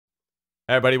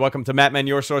Hey everybody, welcome to Matt Men,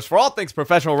 your source for all things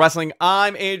professional wrestling.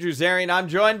 I'm Andrew Zarian. I'm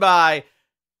joined by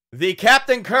the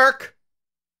Captain Kirk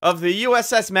of the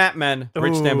USS Matt Men,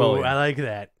 Rich Stambolian. I like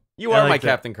that. You are my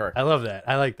Captain Kirk. I love that.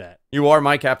 I like that. You are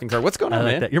my Captain Kirk. What's going on,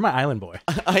 man? That. You're my island boy.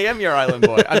 I am your island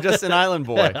boy. I'm just an island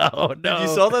boy. Oh, no. You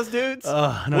saw those dudes?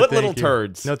 No, what little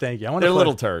turds? No, thank you. They're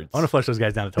little turds. I want to flush those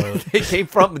guys down the toilet.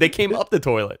 They came up the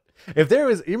toilet. If there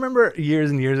was, you remember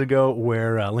years and years ago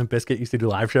where Limp Bizkit used to do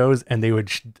live shows and they would,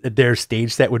 their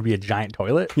stage set would be a giant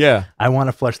toilet? Yeah. I want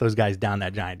to flush those guys down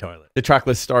that giant toilet. The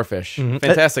Trackless Starfish.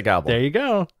 Fantastic album. There you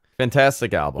go.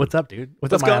 Fantastic album. What's up, dude?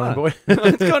 What's up, my island boy?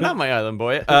 What's going on, my island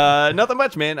boy? Nothing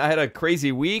much, man. I had a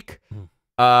crazy week.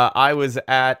 I was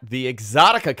at the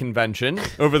Exotica convention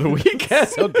over the weekend.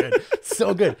 So good.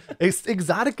 So good.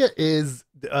 Exotica is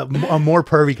a more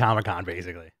pervy Comic-Con,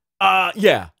 basically.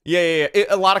 Yeah.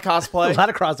 A lot of cosplay. A lot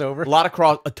of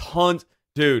crossover. A tons.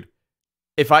 Dude,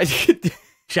 if I...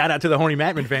 Shout out to the horny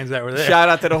Mattman fans that were there. Shout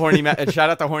out to the horny and shout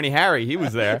out to Horny Harry. He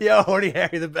was there. Yo, Horny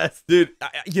Harry, the best. Dude,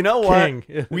 you know what?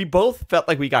 King. We both felt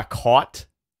like we got caught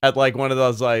at like one of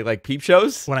those like peep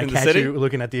shows when I in the catch city. You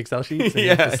looking at the Excel sheets and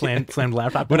yeah. slammed the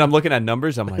laptop down. When I'm looking at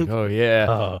numbers, I'm like, oh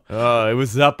yeah. Oh, it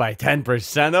was up by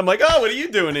 10%. I'm like, oh, what are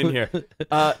you doing in here?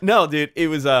 No, dude, it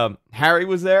was Harry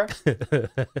was there.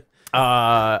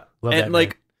 Love and that, like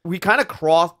man. we kind of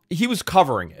crossed. He was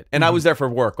covering it, and I was there for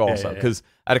work also because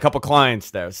I had a couple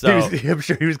clients there. So I'm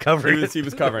sure he was covering it. He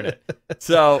was covering it.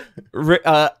 So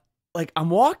like I'm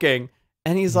walking,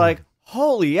 and he's like,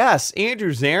 "Holy yes,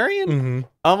 Andrew Zarian."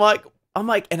 I'm like,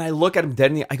 and I look at him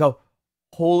dead in the. I go,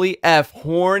 "Holy f,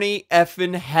 horny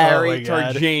effing Harry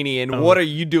Tarjanian, what are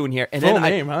you doing here?" And full then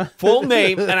name, huh? Full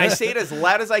name, and I say it as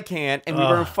loud as I can, and we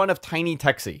were in front of Tiny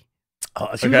Texie.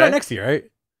 She was right next to you, right?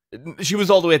 She was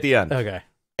all the way at the end. Okay.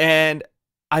 And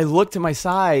I looked to my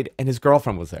side, and his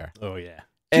girlfriend was there. Oh, yeah.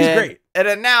 She's great. And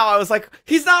then now I was like,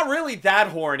 he's not really that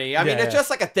horny. I mean, it's just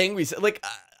like a thing we said. Like,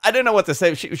 I didn't know what to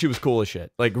say. She was cool as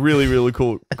shit. Like, really, really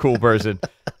cool person.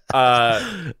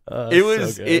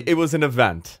 It was an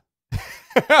event.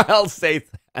 I'll say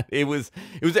that. It was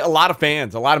a lot of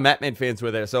fans. A lot of Mattman fans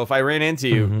were there. So if I ran into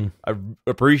you, I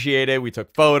appreciate it. We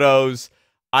took photos.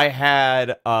 I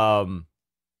had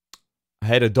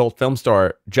adult film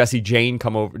star Jessie Lee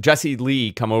come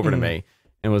over to me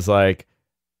and was like,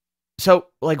 "So,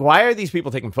 like, why are these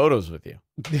people taking photos with you?"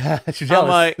 Yeah, she's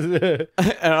jealous.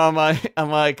 I'm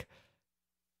like,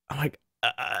 I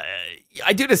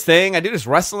do this thing, I do this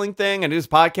wrestling thing, I do this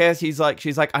podcast.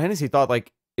 She's like, I honestly thought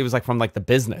like it was like from like the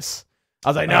business. I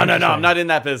was like, no, I'm not in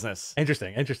that business.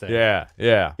 Interesting.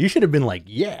 Yeah. You should have been like,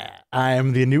 yeah, I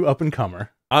am the new up and comer.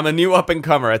 I'm a new up and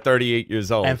comer at 38 years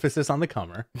old. Emphasis on the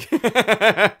comer.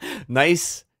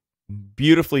 Nice.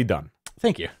 Beautifully done.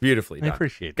 Thank you. Beautifully done. I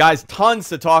appreciate it. Guys, tons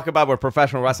to talk about with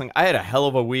professional wrestling. I had a hell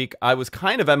of a week. I was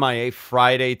kind of MIA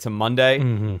Friday to Monday.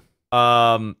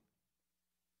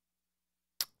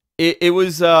 It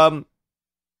was a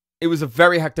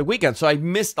very hectic weekend, so I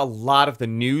missed a lot of the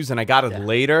news, and I got it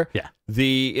later. Yeah.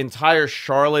 The entire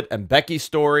Charlotte and Becky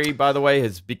story, by the way,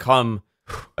 has become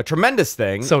a tremendous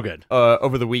thing. So good.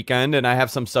 Over the weekend, and I have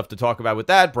some stuff to talk about with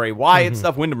that. Bray Wyatt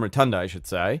stuff, Wyndham Rotunda, I should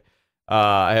say.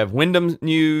 I have Wyndham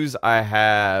news. I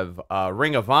have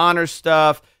Ring of Honor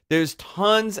stuff. There's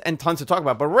tons and tons to talk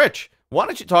about. But Rich, why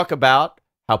don't you talk about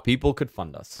how people could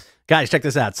fund us? Guys, check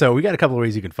this out. So we got a couple of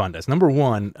ways you can fund us. Number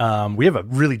one, we have a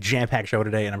really jam-packed show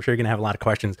today, and I'm sure you're going to have a lot of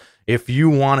questions. If you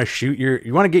want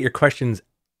to get your questions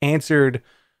answered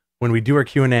when we do our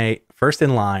Q&A, first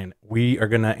in line, we are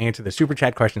going to answer the super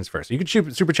chat questions first. So you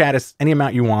can super chat us any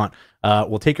amount you want.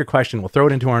 We'll take your question. We'll throw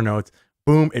it into our notes.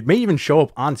 Boom. It may even show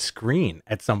up on screen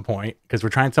at some point because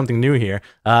we're trying something new here.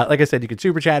 Like I said, you can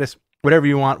super chat us, whatever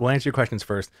you want. We'll answer your questions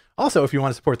first. Also, if you want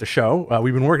to support the show,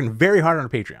 we've been working very hard on our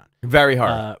Patreon. Very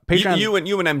hard. Patreon, you and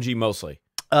MG mostly.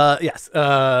 Yes.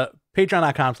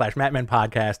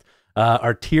 Patreon.com/MattmenPodcast.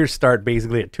 Our tiers start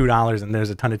basically at $2, and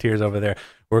there's a ton of tiers over there.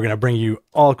 We're going to bring you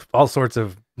all sorts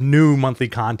of new monthly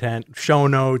content, show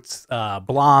notes,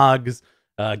 blogs,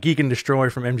 Geek and Destroy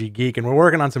from MG Geek, and we're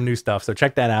working on some new stuff, so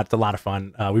check that out. It's a lot of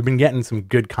fun. We've been getting some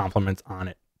good compliments on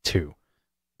it, too.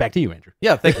 Back to you, Andrew.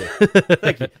 Yeah, thank you.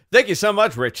 Thank you so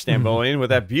much, Rich Stambolian, with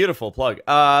that beautiful plug.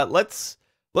 Let's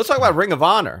talk about Ring of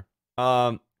Honor.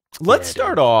 Let's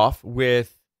start off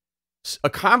with a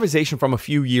conversation from a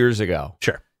few years ago.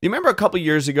 Sure. You remember a couple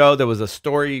years ago, there was a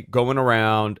story going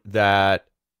around that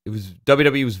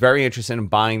WWE was very interested in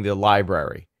buying the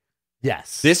library.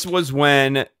 Yes. This was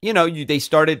when, they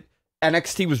started,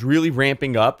 NXT was really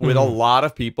ramping up with a lot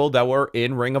of people that were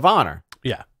in Ring of Honor.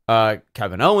 Yeah.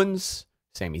 Kevin Owens,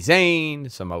 Sami Zayn,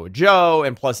 Samoa Joe,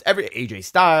 and plus every AJ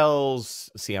Styles,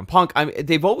 CM Punk. I mean,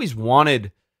 they've always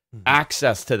wanted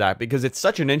access to that because it's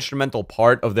such an instrumental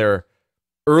part of their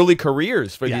early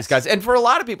careers for these guys. And for a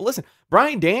lot of people, listen,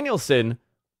 Bryan Danielson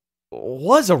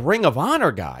was a Ring of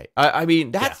Honor guy. I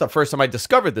mean, that's the first time I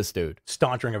discovered this dude.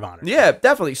 Staunch Ring of Honor. Yeah,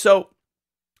 definitely. So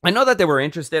I know that they were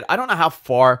interested. I don't know how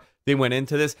far they went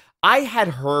into this. I had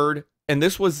heard, and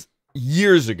this was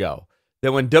years ago,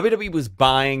 that when WWE was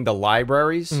buying the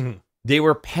libraries, they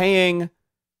were paying,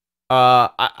 I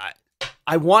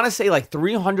want to say like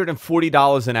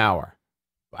 $340 an hour.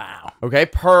 Wow. Okay,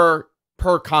 per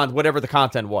whatever the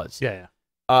content was. Yeah.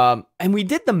 And we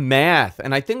did the math,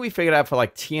 and I think we figured out for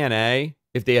like TNA,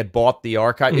 if they had bought the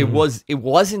archive, it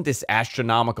wasn't this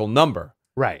astronomical number,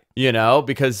 right? You know,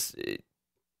 because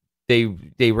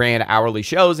they ran hourly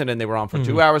shows, and then they were on for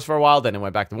 2 hours for a while, then it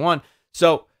went back to 1.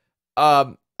 So,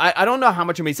 I don't know how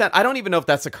much it made sense. I don't even know if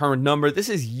that's the current number. This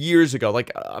is years ago. Like,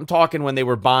 I'm talking when they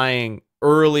were buying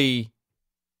early,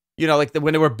 you know, like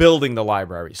when they were building the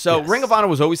library. So Ring of Honor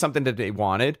was always something that they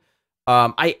wanted.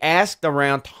 I asked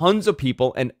around tons of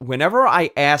people, and whenever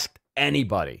I asked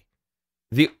anybody,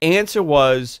 the answer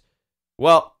was,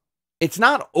 well, it's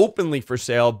not openly for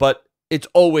sale, but it's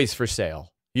always for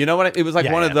sale. You know what? It was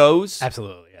like one of those.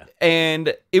 Absolutely.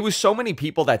 And it was so many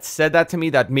people that said that to me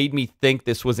that made me think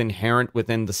this was inherent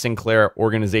within the Sinclair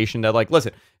organization that, like,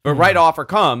 listen, if a right offer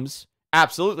comes,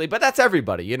 absolutely. But that's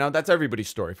everybody, you know, that's everybody's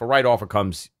story. If a right offer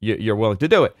comes, you're willing to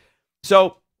do it.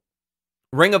 So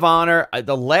Ring of Honor,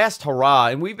 the last hurrah,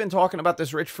 and we've been talking about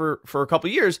this, Rich, for a couple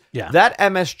of years. Yeah. That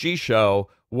MSG show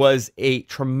was a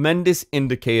tremendous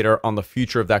indicator on the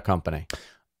future of that company.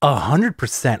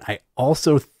 100%. I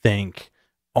also think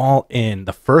All In,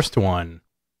 the first one,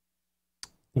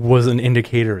 was an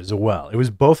indicator as well. It was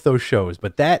both those shows,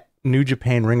 but that New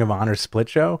Japan Ring of Honor split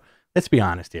show, let's be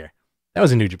honest here, that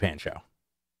was a New Japan show.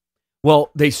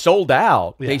 Well, they sold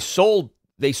out. Yeah. They sold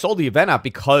the event out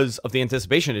because of the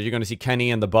anticipation that you're going to see Kenny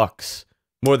and the Bucks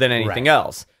more than anything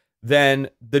else. Then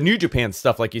the New Japan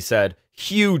stuff, like you said,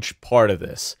 huge part of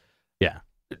this. Yeah.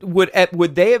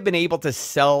 Would they have been able to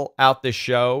sell out this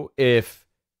show if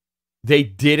they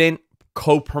didn't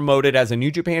co-promote it as a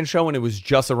New Japan show and it was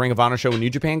just a Ring of Honor show with New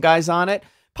Japan guys on it?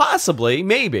 Possibly,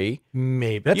 maybe.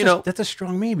 That's a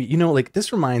strong maybe. You know, like,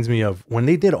 this reminds me of when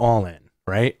they did All In,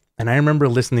 right? And I remember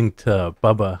listening to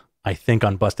Bubba, I think,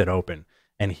 on Busted Open,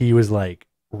 and he was like,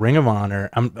 Ring of Honor,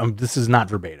 this is not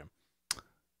verbatim,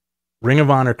 Ring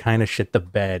of Honor kind of shit the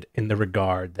bed in the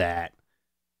regard that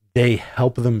they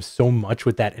help them so much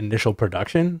with that initial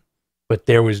production, but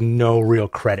there was no real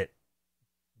credit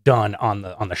done on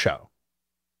the show.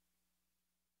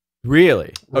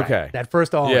 Really? Right. Okay. That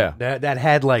first All In, that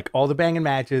had like all the banging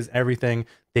matches, everything.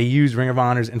 They used Ring of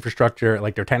Honor's infrastructure,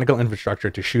 like their technical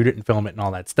infrastructure, to shoot it and film it and all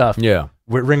that stuff. Yeah.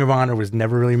 Ring of Honor was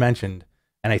never really mentioned,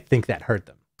 and I think that hurt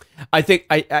them. I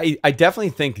definitely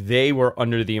think they were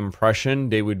under the impression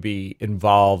they would be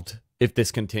involved if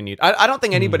this continued. I don't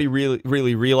think anybody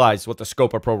really realized what the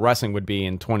scope of pro wrestling would be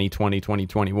in 2020,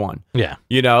 2021. Yeah.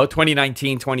 You know,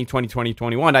 2019, 2020,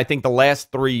 2021. I think the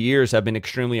last 3 years have been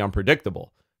extremely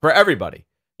unpredictable for everybody,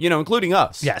 you know, including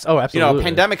us. Yes. Oh, absolutely. You know,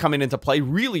 pandemic coming into play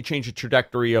really changed the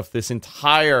trajectory of this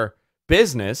entire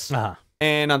business.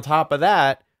 And on top of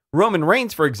that, Roman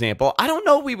Reigns, for example, I don't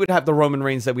know if we would have the Roman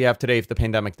Reigns that we have today if the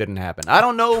pandemic didn't happen. I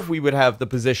don't know if we would have the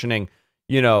positioning,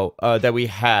 you know, that we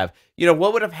have. You know,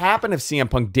 what would have happened if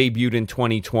CM Punk debuted in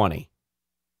 2020?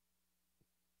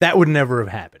 That would never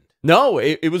have happened. No,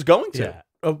 it was going to.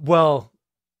 Yeah. Well,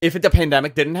 if the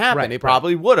pandemic didn't happen, it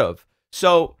probably would have.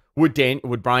 So would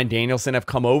Bryan Danielson have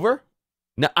come over?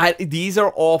 Now, these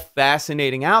are all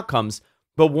fascinating outcomes,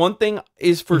 but one thing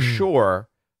is for sure.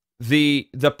 The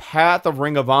path of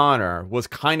Ring of Honor was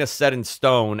kind of set in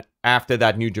stone after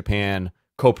that New Japan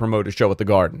co-promoted show at the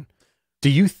Garden.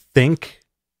 Do you think,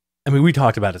 I mean, we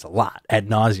talked about this a lot ad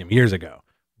nauseum years ago,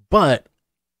 but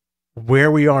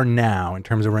where we are now in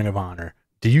terms of Ring of Honor,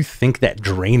 do you think that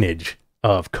drainage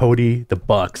of Cody, the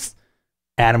Bucks,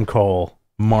 Adam Cole,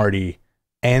 Marty,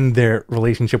 and their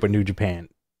relationship with New Japan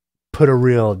put a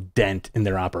real dent in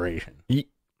their operation?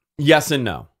 Yes and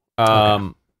no.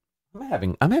 Okay.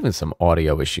 I'm having some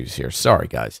audio issues here. Sorry,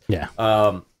 guys. Yeah.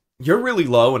 You're really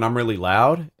low and I'm really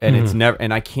loud, and it's never,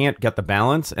 and I can't get the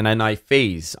balance, and then I'm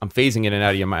phasing in and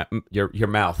out of your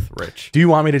mouth, Rich. Do you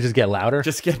want me to just get louder?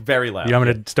 Just get very loud. You want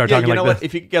me to start talking like this? You know what?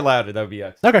 If you could get louder, that would be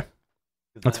excellent. Okay.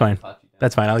 That's fine.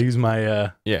 That's fine. I'll use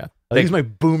my I'll use my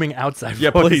booming outside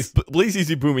voice. Please use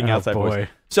your booming outside voice.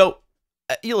 So,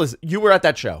 Elias, you were at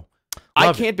that show.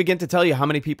 I can't begin to tell you how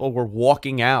many people were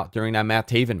walking out during that Matt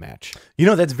Taven match. You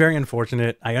know, that's very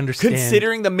unfortunate. I understand.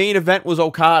 Considering the main event was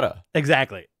Okada.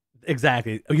 Exactly.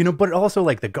 You know, but also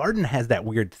like the Garden has that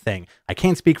weird thing. I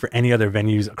can't speak for any other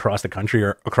venues across the country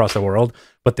or across the world,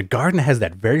 but the Garden has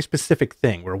that very specific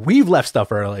thing where we've left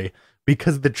stuff early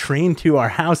because the train to our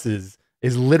houses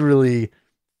is literally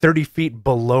 30 feet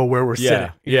below where we're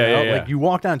sitting. Yeah. Like you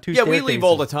walk down two staircases. Yeah, we leave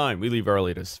all the time. We leave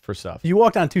early for stuff. You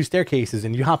walk down two staircases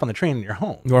and you hop on the train and you're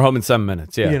home. We're home in 7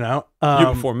 minutes, yeah. You know?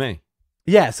 You before me.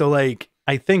 Yeah, so like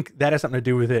I think that has something to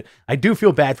do with it. I do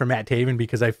feel bad for Matt Taven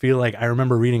because I feel like I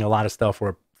remember reading a lot of stuff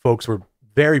where folks were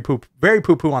very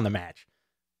poo-poo on the match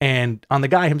and on the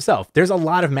guy himself. There's a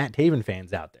lot of Matt Taven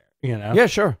fans out there, you know? Yeah,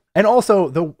 sure. And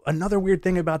also, another weird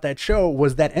thing about that show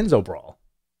was that Enzo brawl.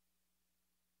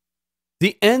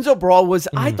 The Enzo brawl was,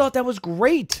 I thought that was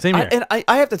great. Same here. And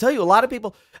I have to tell you, a lot of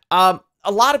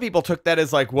people took that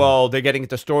as like, well, they're getting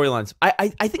into storylines.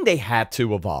 I think they had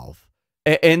to evolve.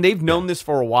 And they've known this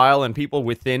for a while, and people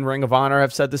within Ring of Honor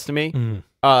have said this to me.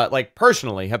 Like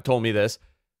personally have told me this.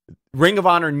 Ring of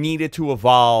Honor needed to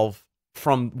evolve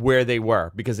from where they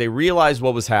were because they realized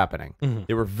what was happening.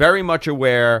 They were very much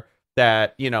aware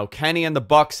that, you know, Kenny and the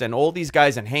Bucks and all these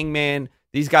guys and Hangman,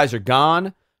 these guys are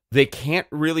gone. They can't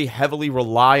really heavily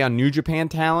rely on New Japan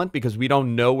talent because we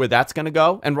don't know where that's going to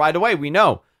go. And right away, we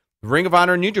know Ring of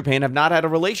Honor and New Japan have not had a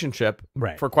relationship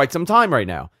for quite some time right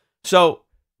now. So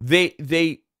they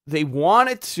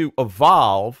wanted to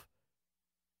evolve,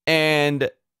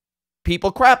 and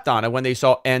people crapped on it when they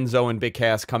saw Enzo and Big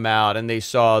Cass come out, and they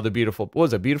saw the beautiful, what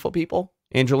was it, Beautiful People?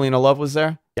 Angelina Love was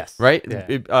there? Yes. Right?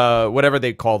 Yeah. Whatever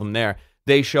they call them there.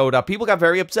 They showed up. People got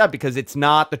very upset because it's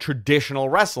not the traditional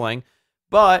wrestling,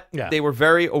 but they were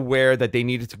very aware that they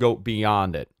needed to go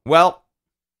beyond it. Well,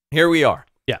 here we are.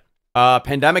 Yeah.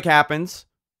 Pandemic happens.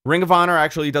 Ring of Honor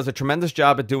actually does a tremendous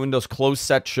job at doing those closed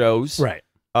set shows. Right.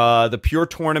 The Pure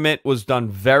Tournament was done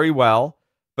very well,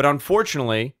 but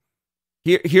unfortunately,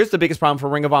 here's the biggest problem for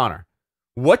Ring of Honor.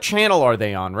 What channel are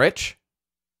they on, Rich?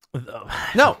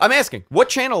 No, I'm asking. What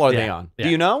channel are they on? Do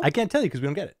you know? I can't tell you because we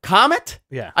don't get it. Comet?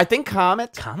 Yeah. I think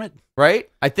Comet. Comet? Right?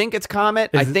 I think it's Comet.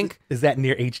 Is that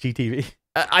near HGTV?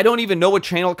 I don't even know what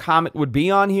channel Comet would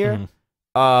be on here.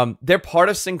 They're part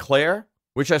of Sinclair,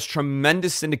 which has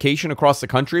tremendous syndication across the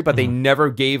country, but they never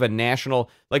gave a national,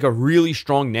 like a really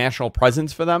strong national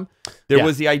presence for them. There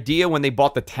was the idea when they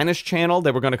bought the tennis channel,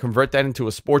 they were going to convert that into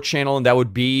a sports channel, and that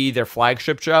would be their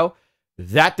flagship show.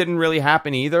 That didn't really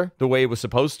happen either, the way it was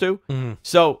supposed to.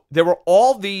 So there were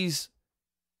all these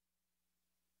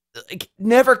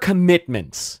never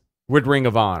commitments with Ring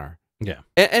of Honor. Yeah.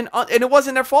 And it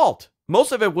wasn't their fault.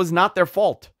 Most of it was not their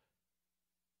fault.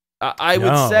 I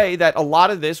would say that a lot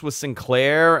of this was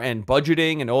Sinclair and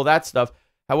budgeting and all that stuff.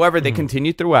 However, they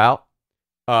continued throughout.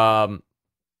 They're on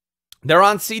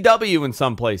CW in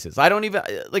some places. I don't even,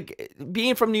 like,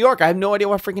 being from New York, I have no idea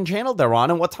what freaking channel they're on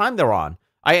and what time they're on.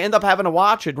 I end up having to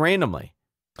watch it randomly.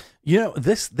 You know,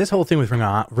 this whole thing with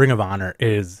Ring of Honor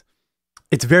is,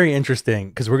 it's very interesting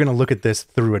because we're going to look at this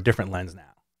through a different lens now.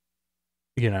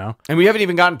 You know, and we haven't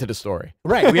even gotten to the story.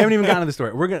 Right. We haven't even gotten to the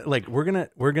story. We're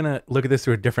gonna look at this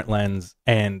through a different lens,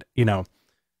 and you know,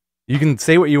 you can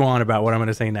say what you want about what I'm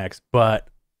gonna say next, but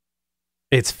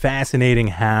it's fascinating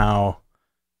how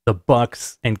the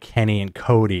Bucks and Kenny and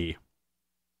Cody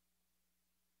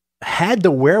had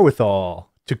the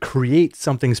wherewithal to create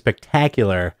something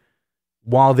spectacular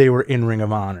while they were in Ring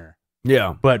of Honor.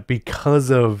 Yeah. But because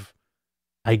of,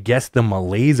 I guess, the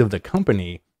malaise of the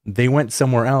company, they went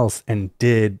somewhere else and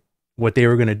did what they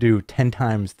were going to do 10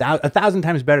 times, 1,000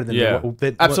 times better than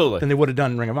absolutely than they would have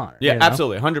done in Ring of Honor. Yeah, you know?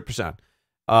 absolutely,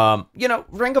 100%. You know,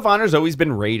 Ring of Honor's always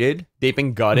been raided. They've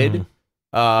been gutted.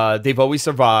 They've always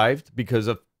survived because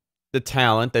of the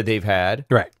talent that they've had.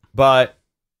 Right. But,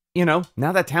 you know,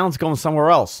 now that talent's going somewhere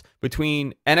else.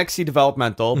 Between NXT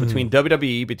Developmental, between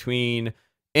WWE, between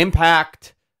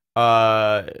Impact.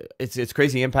 It's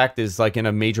crazy. Impact is like in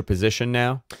a major position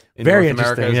now in Very North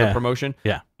America as a promotion.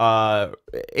 Yeah.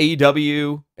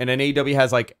 AEW, and then AEW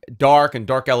has like Dark and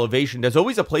Dark Elevation. There's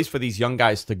always a place for these young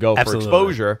guys to go for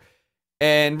exposure.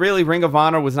 And really, Ring of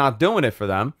Honor was not doing it for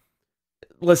them.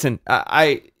 Listen,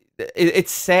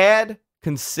 it's sad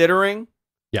considering.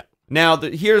 Yeah. Now,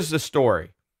 here's the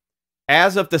story.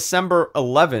 As of December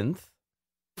 11th,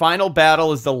 Final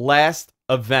Battle is the last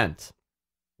event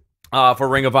for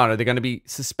Ring of Honor. They're going to be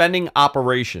suspending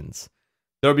operations.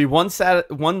 There'll be one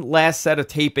last set of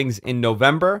tapings in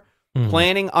November,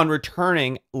 planning on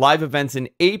returning live events in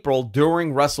April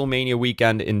during WrestleMania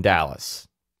weekend in Dallas.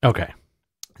 Okay.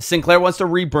 Sinclair wants to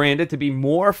rebrand it to be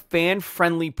more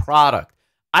fan-friendly product.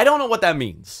 I don't know what that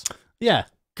means. Yeah.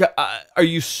 Are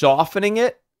you softening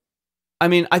it? I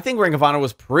mean, I think Ring of Honor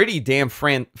was pretty damn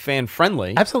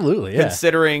fan-friendly. Absolutely, yeah.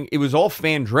 Considering it was all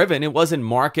fan-driven. It wasn't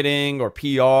marketing or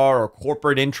PR or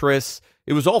corporate interests.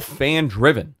 It was all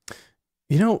fan-driven.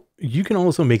 You know, you can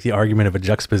also make the argument of a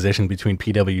juxtaposition between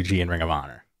PWG and Ring of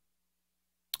Honor.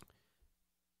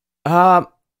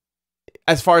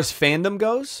 As far as fandom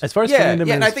goes? As far as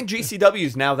fandom and I think GCW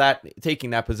is now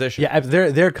taking that position. Yeah,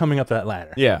 they're coming up that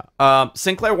ladder. Yeah.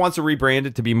 Sinclair wants to rebrand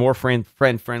it to be more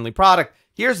friend-friendly product.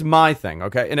 Here's my thing,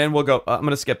 okay? And then we'll go, I'm going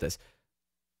to skip this.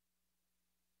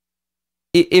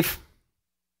 If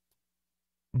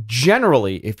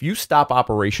you stop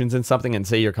operations in something and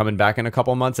say you're coming back in a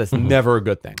couple of months, that's never a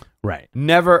good thing. Right.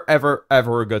 Never, ever,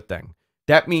 ever a good thing.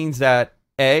 That means that,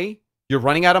 A, you're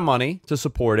running out of money to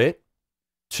support it.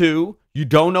 2, you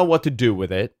don't know what to do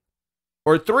with it.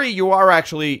 Or 3, you are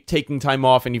actually taking time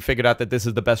off and you figured out that this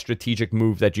is the best strategic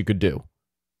move that you could do.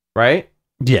 Right?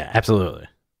 Yeah, absolutely.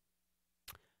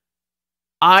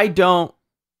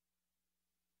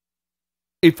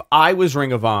 If I was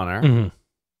Ring of Honor,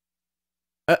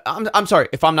 I'm sorry,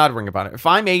 if I'm not Ring of Honor, if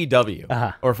I'm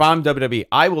AEW or if I'm WWE,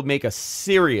 I will make a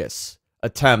serious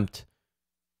attempt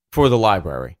for the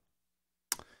library.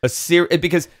 Because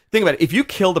think about it, if you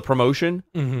kill the promotion,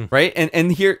 right?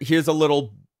 And here's a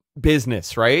little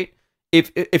business, right?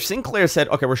 If Sinclair said,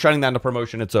 okay, we're shutting down the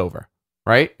promotion, it's over,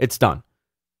 right? It's done.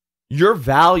 Your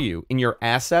value in your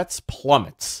assets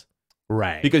plummets.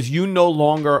 Right. Because you no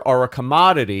longer are a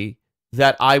commodity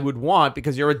that I would want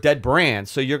because you're a dead brand.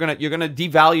 So you're gonna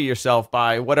devalue yourself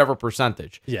by whatever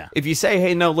percentage. Yeah. If you say,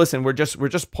 hey, no, listen, we're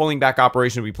just pulling back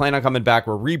operations. We plan on coming back.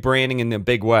 We're rebranding in a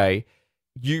big way.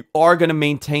 You are going to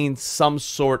maintain some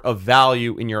sort of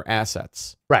value in your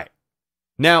assets. Right.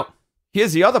 Now,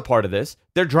 here's the other part of this.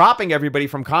 They're dropping everybody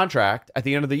from contract at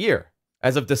the end of the year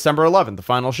as of December 11th, the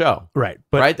final show. Right.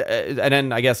 Right. And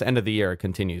then I guess end of the year it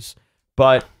continues.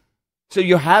 But so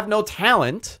you have no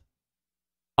talent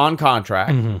on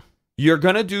contract. You're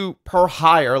going to do per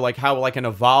hire, like how an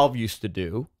Evolve used to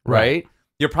do, right?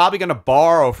 You're probably going to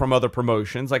borrow from other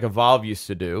promotions like Evolve used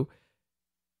to do.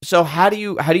 So how do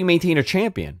you maintain a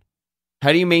champion?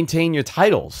 How do you maintain your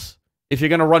titles if you're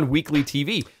going to run weekly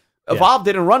TV? Evolve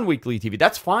didn't run weekly TV.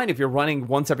 That's fine if you're running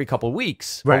once every couple of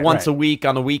weeks or once a week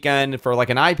on the weekend for like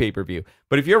an iPay-per-view.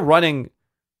 But if you're running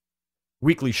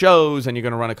weekly shows and you're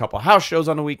going to run a couple of house shows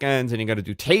on the weekends and you're going to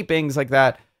do tapings like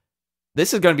that,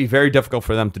 this is going to be very difficult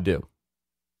for them to do.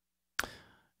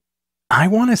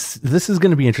 This is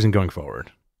going to be interesting going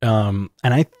forward. And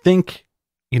I think,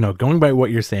 going by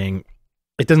what you're saying,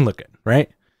 it doesn't look good, right?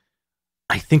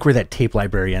 I think where that tape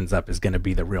library ends up is going to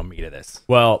be the real meat of this.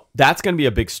 Well, that's going to be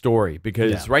a big story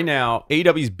because right now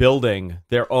AEW's building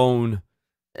their own,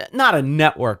 not a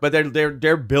network, but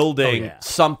they're building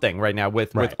something right now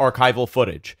with archival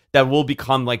footage that will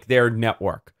become like their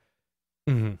network.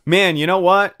 Man, you know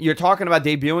what? You're talking about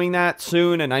debuting that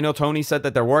soon, and I know Tony said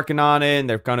that they're working on it and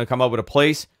they're going to come up with a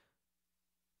place.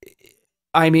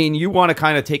 I mean, you want to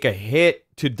kind of take a hit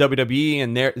to WWE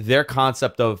and their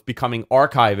concept of becoming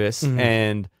archivists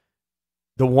and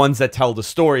the ones that tell the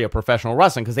story of professional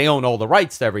wrestling because they own all the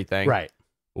rights to everything. Right.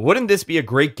 Wouldn't this be a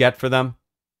great get for them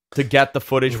to get the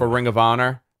footage for Ring of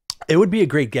Honor? It would be a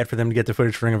great get for them to get the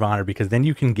footage for Ring of Honor because then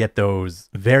you can get those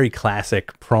very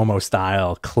classic promo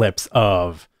style clips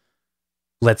of,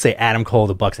 let's say, Adam Cole,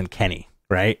 the Bucks, and Kenny,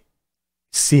 right?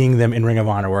 Seeing them in Ring of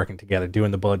Honor working together, doing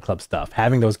the Bullet Club stuff,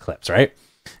 having those clips, right?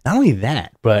 Not only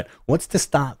that, but what's to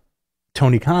stop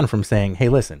Tony Khan from saying, hey,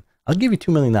 listen, I'll give you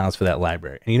 $2 million for that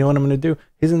library. And you know what I'm going to do?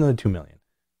 Here's another $2 million.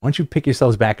 Why don't you pick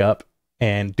yourselves back up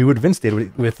and do what Vince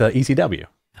did with ECW?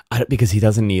 Because he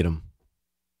doesn't need them.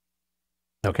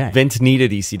 Okay. Vince needed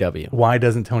ECW. Why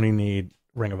doesn't Tony need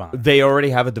Ring of Honor? They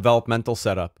already have a developmental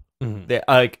setup. They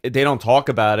don't talk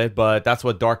about it, but that's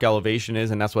what Dark Elevation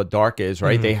is, and that's what Dark is,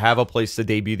 right? They have a place to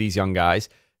debut these young guys.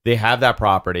 They have that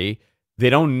property. They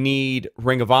don't need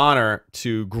Ring of Honor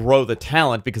to grow the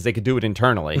talent because they could do it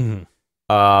internally.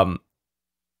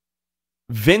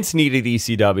 Vince needed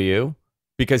ECW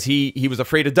because he was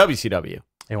afraid of WCW.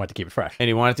 He wanted to keep it fresh, and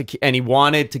he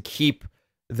wanted to keep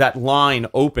that line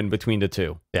open between the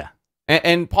two. Yeah,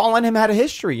 and Paul and him had a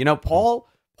history.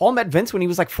 Paul met Vince when he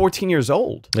was like 14 years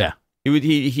old. Yeah,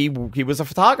 he was a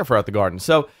photographer at the Garden.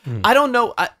 So I don't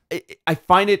know. I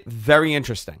find it very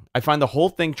interesting. I find the whole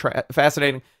thing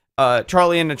fascinating.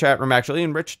 Charlie in the chat room actually,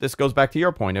 and Rich, this goes back to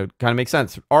your point. It kind of makes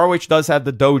sense. ROH does have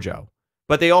the dojo,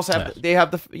 but they also have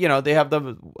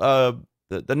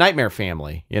the Nightmare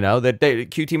Family. That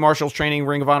QT Marshall's training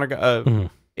Ring of Honor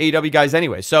AEW guys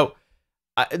anyway. So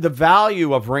the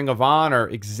value of Ring of Honor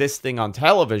existing on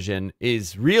television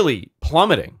is really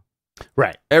plummeting.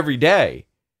 Right. every day.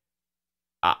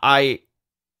 I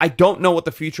don't know what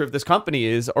the future of this company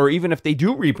is, or even if they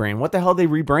do rebrand, what the hell are they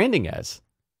rebranding as?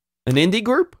 An indie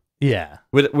group? Yeah.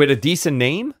 With a decent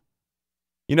name?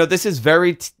 You know, this is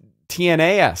very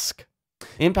TNA-esque,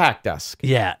 Impact-esque.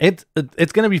 Yeah, it's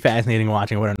going to be fascinating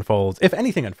watching what unfolds, if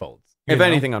anything unfolds. If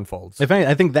anything unfolds.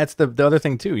 I think that's the other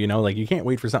thing too. You know, like you can't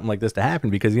wait for something like this to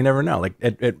happen because you never know. Like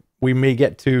we may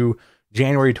get to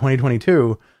January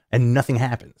 2022 and nothing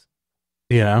happens.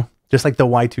 You know, just like the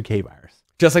Y2K virus.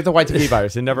 Just like the Y2K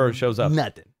virus, it never shows up.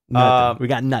 Nothing. We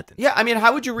got nothing. Yeah, I mean,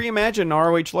 how would you reimagine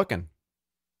ROH looking?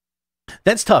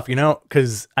 That's tough, you know,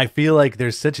 because I feel like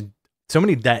there's so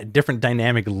many different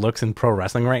dynamic looks in pro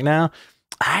wrestling right now.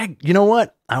 You know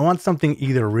what? I want something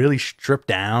either really stripped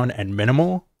down and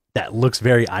minimal that looks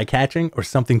very eye-catching, or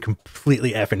something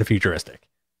completely effing futuristic.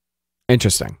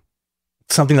 Interesting.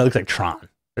 Something that looks like Tron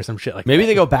or some shit like Maybe that.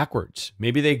 they go backwards.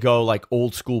 Maybe they go like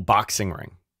old school boxing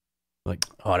ring. Like,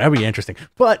 oh, that'd be interesting.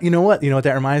 But you know what? You know what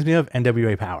that reminds me of?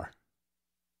 NWA Power.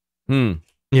 You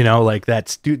know, like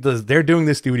they're doing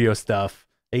the studio stuff.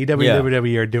 AEW and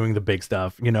WWE are doing the big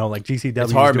stuff. You know, like GCW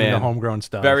is doing the homegrown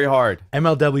stuff. Very hard.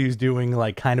 MLW is doing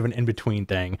like kind of an in-between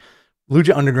thing.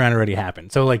 Lucha Underground already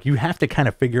happened. So like you have to kind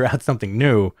of figure out something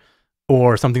new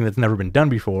or something that's never been done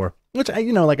before, which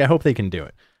I hope they can do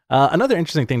it. Another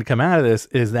interesting thing to come out of this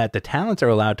is that the talents are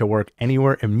allowed to work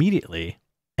anywhere immediately,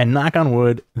 and knock on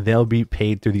wood, they'll be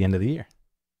paid through the end of the year.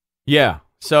 Yeah.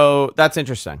 So that's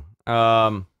interesting.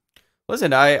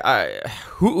 Listen,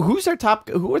 who's their top?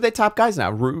 Who are they top guys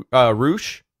now?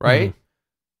 Roosh, right?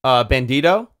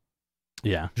 Bandito.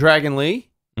 Yeah. Dragon Lee.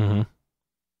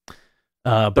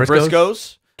 The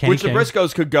Briscoes, Kenny which King. the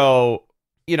Briscoes could go.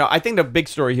 You know, I think the big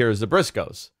story here is the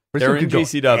Briscoes. They're in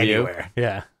GCW. Anywhere.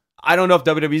 Yeah. I don't know if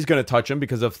WWE is going to touch him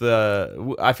because of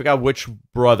I forgot which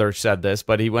brother said this,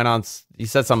 but he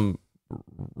said some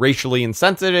racially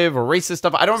insensitive or racist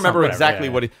stuff. I don't remember exactly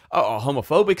what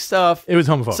homophobic stuff. It was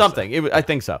homophobic. Something. I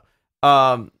think so.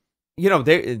 You know,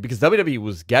 because WWE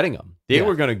was getting them. They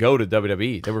were going to go to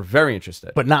WWE. They were very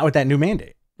interested. But not with that new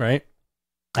mandate, right?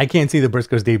 I can't see the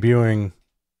Briscoes debuting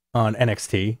on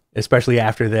NXT, especially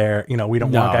after their, we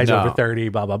don't want guys over 30,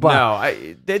 blah, blah, blah. No,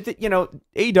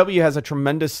 AEW has a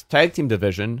tremendous tag team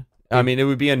division. I mean, it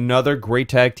would be another great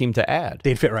tag team to add.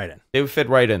 They'd fit right in. They would fit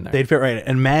right in there. They'd fit right in.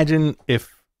 Imagine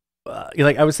if,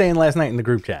 like I was saying last night in the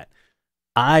group chat,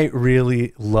 I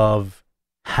really love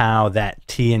how that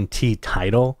TNT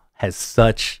title has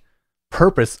such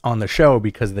purpose on the show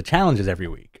because of the challenges every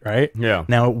week, right? Yeah.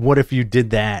 Now, what if you did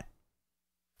that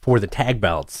for the tag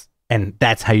belts, and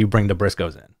that's how you bring the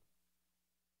Briscoes in?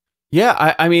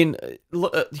 Yeah, I mean,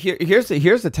 here's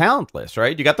the talent list,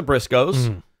 right? You got the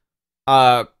Briscoes,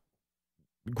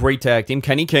 great tag team.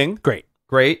 Kenny King, great.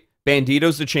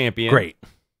 Bandito's the champion, great.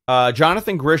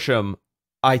 Jonathan Grisham,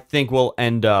 I think will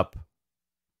end up.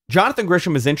 Jonathan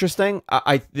Grisham is interesting.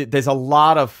 There's a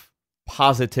lot of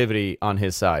positivity on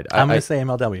his side. I'm gonna say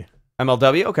MLW.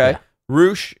 MLW, okay. Yeah.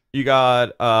 Roosh, you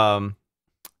got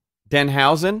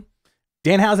Danhausen.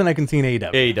 Danhausen, I can see in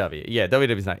AEW. AEW, yeah,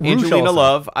 WWE's not. Angelina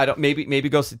Love, I don't. Maybe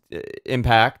goes to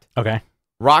Impact. Okay.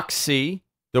 Roxy,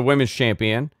 the women's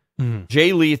champion.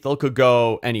 Jay Lethal could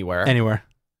go anywhere.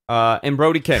 And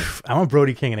Brody King. I want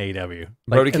Brody King in AEW.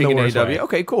 Brody King in AEW. Way.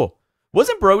 Okay, cool.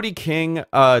 Wasn't Brody King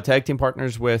tag team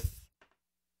partners with?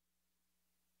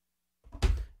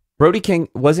 Brody King,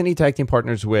 wasn't he tag team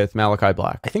partners with Malachi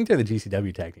Black? I think they're the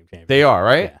GCW tag team champions. They are,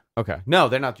 right? Yeah. Okay. No,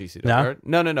 they're not GCW. No?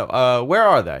 Right? No. Where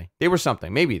are they? They were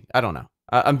something. Maybe. I don't know.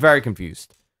 I'm very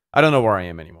confused. I don't know where I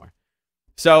am anymore.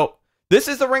 So this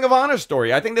is the Ring of Honor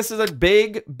story. I think this is a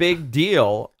big, big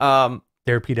deal.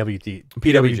 They're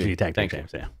PWG tag team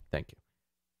champions. Yeah. Thank you.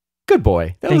 Good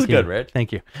boy. That was good, Rich.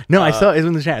 Thank you. No, I saw it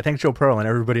in the chat. Thanks, Joe Pearl and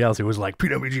everybody else who was like,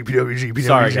 PWG.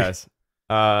 Sorry, guys.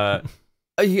 How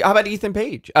about Ethan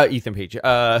Page?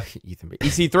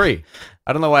 EC3.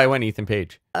 I don't know why I went Ethan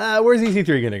Page. Where's EC3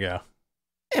 going to go?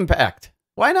 Impact.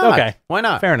 Why not? Okay. Why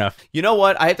not? Fair enough. You know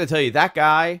what? I have to tell you, that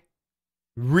guy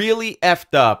really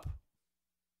effed up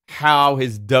how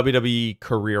his WWE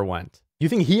career went. You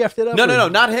think he effed it up? No,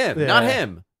 not him. Yeah. Not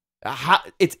him.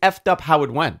 It's effed up how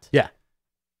it went. Yeah.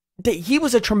 He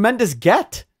was a tremendous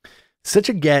get. Such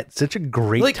a great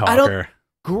talker.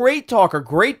 Great talker,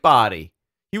 great body.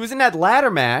 He was in that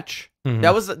ladder match.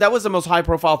 That was the most high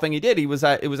profile thing he did. It was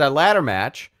that ladder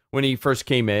match when he first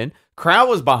came in. Crowd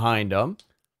was behind him.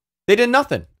 They did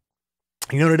nothing.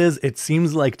 You know what it is? It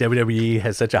seems like WWE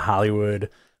has such a Hollywood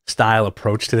style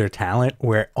approach to their talent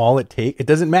where it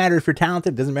doesn't matter if you're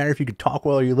talented, it doesn't matter if you can talk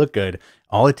well or you look good.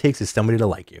 All it takes is somebody to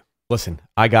like you. Listen,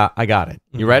 I got it.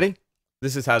 You ready?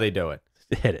 This is how they do it.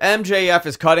 Hit it. MJF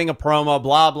is cutting a promo,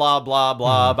 blah, blah, blah,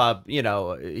 blah, about, you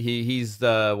know, he's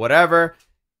the whatever.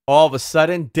 All of a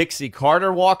sudden, Dixie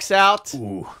Carter walks out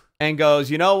and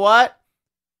goes, you know what?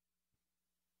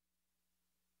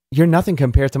 You're nothing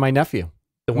compared to my nephew.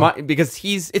 Because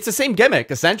it's the same gimmick,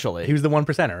 essentially. He was the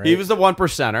 1%er, right? He was the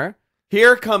 1%er.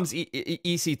 Here comes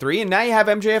EC3, and now you have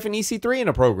MJF and EC3 in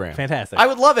a program. Fantastic. I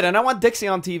would love it, and I want Dixie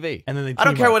on TV. And then I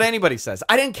don't care what anybody says.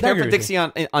 I didn't care for Dixie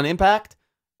on Impact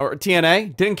or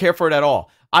TNA. Didn't care for it at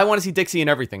all. I want to see Dixie in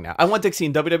everything now. I want Dixie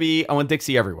in WWE. I want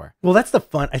Dixie everywhere. Well, that's the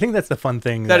fun. I think that's the fun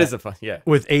thing. That is the fun, yeah.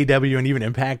 With AEW and even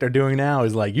Impact are doing now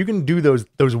is like you can do those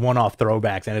one-off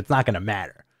throwbacks, and it's not going to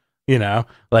matter. You know,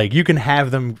 like you can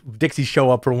have them Dixie show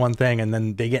up for one thing, and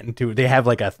then they have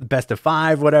like a best of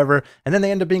 5, whatever, and then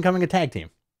they end up becoming a tag team.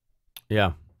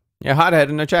 Yeah, hothead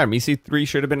in the chat. EC3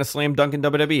 should have been a slam dunk in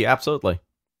WWE. Absolutely,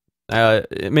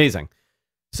 amazing.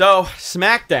 So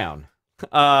SmackDown.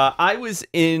 I was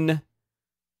in.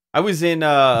 You're in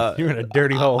a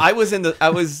dirty hole. I was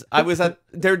at.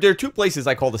 There are 2 places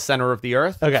I call the center of the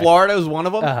earth. Okay. Florida is one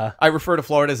of them. I refer to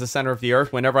Florida as the center of the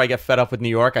earth. Whenever I get fed up with New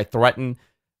York, I threaten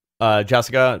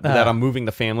Jessica that I'm moving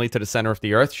the family to the center of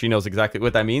the earth. She knows exactly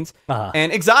what that means.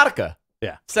 And Exotica,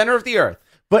 center of the earth.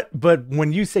 But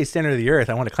when you say center of the earth,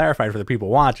 I want to clarify for the people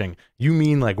watching. You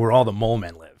mean like where all the mole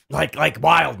men live? Like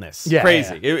wildness,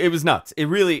 crazy. Yeah. It was nuts. It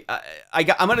really. I'm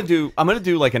gonna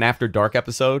do like an after dark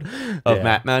episode of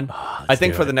Matt Men. I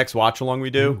think for the next watch along we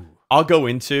do, I'll go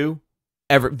into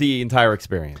the entire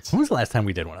experience. When was the last time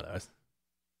we did one of those?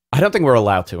 I don't think we're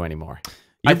allowed to anymore.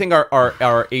 I think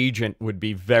our agent would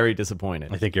be very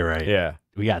disappointed. I think you're right. Yeah.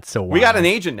 We got We got an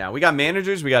agent now. We got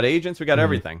managers, we got agents, we got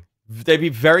everything. They'd be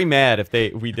very mad if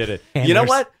we did it. Handlers. You know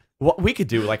what? We could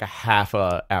do like a half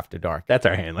after dark. That's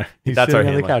our handler. He's That's our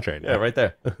handler. On the couch right now. Yeah, right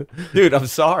there. Dude, I'm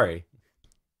sorry.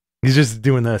 He's just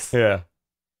doing this. Yeah.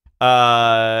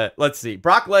 Let's see.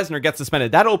 Brock Lesnar gets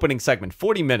suspended. That opening segment,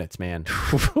 40 minutes, man.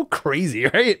 Crazy,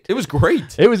 right? It was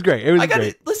great. It was great. It was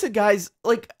great. Listen, guys,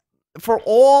 like for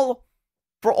all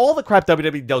the crap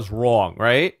WWE does wrong,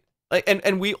 right? Like,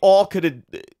 and we all could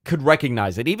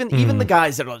recognize it. Even the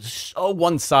guys that are so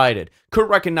one-sided could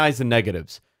recognize the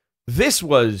negatives. This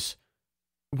was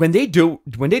when they do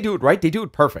it right, they do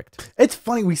it perfect. It's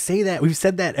funny we say that. We've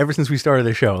said that ever since we started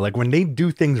the show. Like when they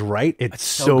do things right, it's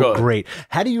so great.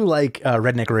 How do you like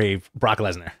Redneck Rave Brock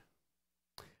Lesnar?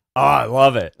 Oh, I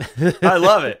love it. I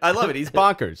love it. He's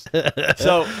bonkers.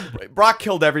 So Brock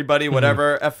killed everybody,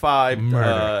 whatever.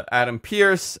 F5, Adam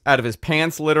Pearce out of his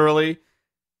pants, literally.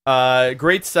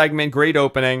 Great segment, great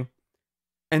opening.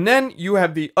 And then you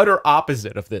have the utter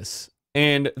opposite of this.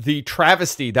 And the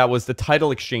travesty that was the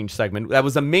title exchange segment. That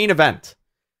was the main event.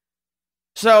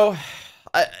 So,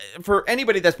 for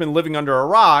anybody that's been living under a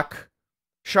rock,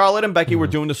 Charlotte and Becky were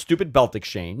doing the stupid belt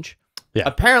exchange. Yeah.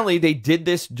 Apparently, they did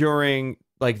this during,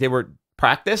 like, they were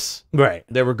practice. Right.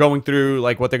 They were going through,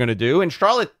 like, what they're going to do. And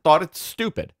Charlotte thought it's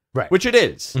stupid. Right. Which it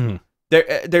is.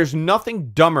 There's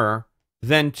nothing dumber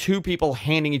than 2 people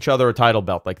handing each other a title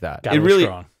belt like that. It really,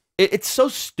 it's so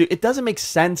stupid. It doesn't make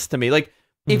sense to me. Like,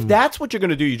 if that's what you're going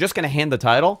to do, you're just going to hand the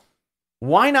title.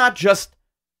 Why not just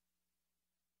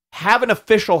have an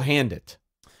official hand it?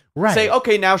 Right. Say,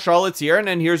 okay, now Charlotte's here, and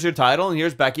then here's your title, and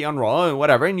here's Becky on Raw, and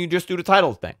whatever, and you just do the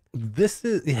title thing. This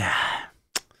is,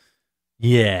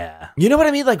 yeah. You know what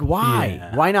I mean? Like, why?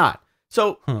 Yeah. Why not?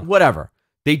 So, whatever.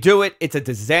 They do it. It's a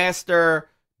disaster.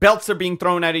 Belts are being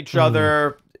thrown at each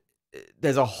other.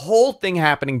 There's a whole thing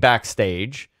happening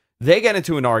backstage. They get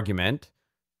into an argument.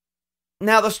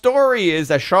 Now, the story is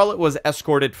that Charlotte was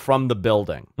escorted from the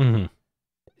building.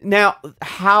 Now,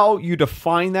 how you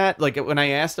define that, like when I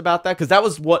asked about that, because that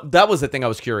was the thing I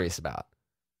was curious about.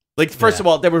 Like, first of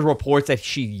all, there were reports that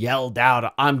she yelled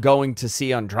out, "I'm going to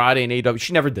see Andrade in AEW."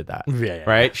 She never did that,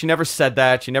 right? She never said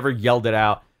that. She never yelled it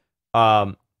out.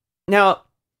 Now,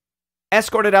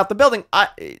 escorted out the building.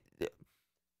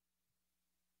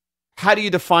 How do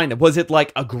you define it? Was it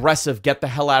like aggressive, get the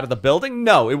hell out of the building?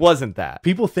 No, it wasn't that.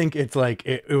 People think it's like,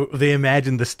 they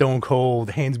imagine the Stone Cold,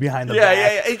 hands behind the back.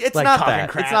 Yeah. It's like not that.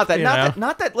 Crap, it's not that.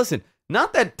 Not that, listen,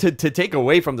 not that to take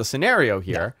away from the scenario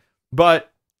here,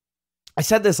 but I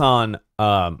said this on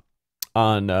the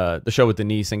show with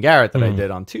Denise and Garrett that I did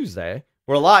on Tuesday.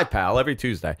 We're live, pal, every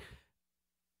Tuesday.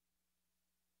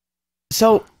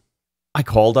 So I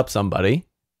called up somebody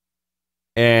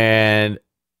and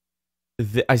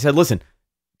I said, listen,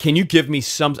 can you give me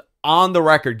some on the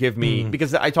record? Give me,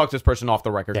 because I talk to this person off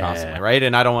the record constantly, right?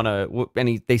 And I don't want to,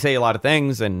 and they say a lot of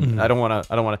things, and I don't want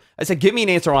to. I said, give me an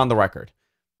answer on the record.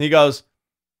 And he goes,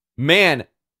 man,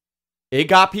 it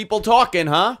got people talking,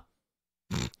 huh?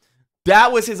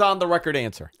 That was his on the record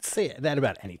answer. Say that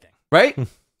about anything. right?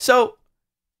 So,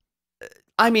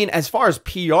 I mean, as far as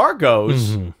PR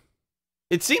goes,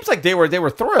 it seems like they were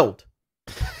thrilled.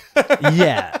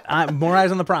 Yeah, more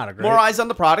eyes on the product, right? More eyes on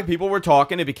the product. People were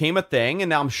talking. It became a thing, and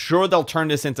now I'm sure they'll turn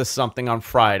this into something on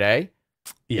Friday.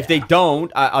 Yeah. If they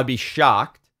don't, I'll be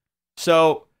shocked.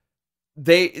 So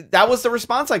that was the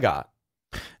response I got.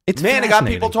 It's Man, it got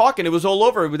people talking. It was all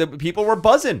over. People were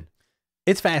buzzing.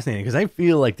 It's fascinating because I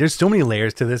feel like there's so many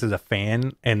layers to this as a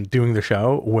fan and doing the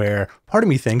show where part of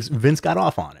me thinks Vince got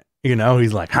off on it. You know,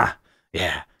 he's like,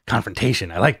 yeah,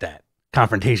 confrontation. I like that.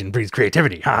 Confrontation breeds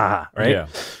creativity. Right? Yeah.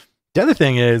 The other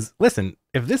thing is, listen,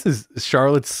 if this is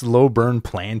Charlotte's slow burn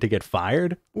plan to get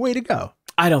fired, way to go.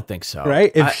 I don't think so.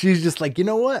 Right? If she's just like, you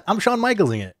know what? I'm Shawn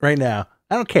Michaelsing it right now.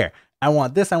 I don't care. I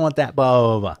want this. I want that. Blah,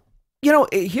 blah, blah. You know,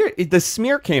 the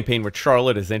smear campaign with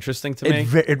Charlotte is interesting to me.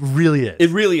 It really is.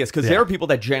 It really is, because there are people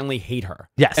that genuinely hate her.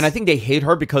 Yes. And I think they hate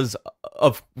her because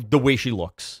of the way she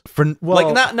looks. Well,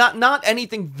 like, not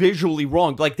anything visually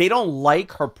wrong. Like, they don't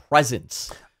like her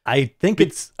presence. I think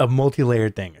it's a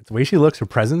multi-layered thing. It's the way she looks, her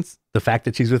presence, the fact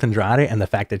that she's with Andrade, and the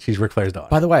fact that she's Ric Flair's daughter.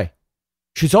 By the way,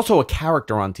 she's also a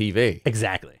character on TV.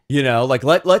 Exactly. You know, like,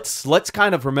 let's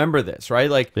kind of remember this, right?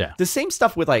 Like, the same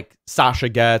stuff with, like, Sasha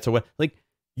gets or what. Like,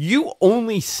 you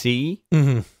only see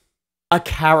a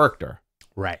character.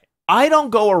 Right. I don't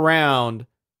go around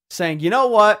saying, you know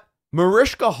what?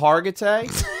 Mariska Hargitay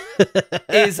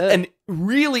is a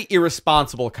really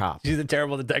irresponsible cop. She's a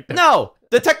terrible detective. No,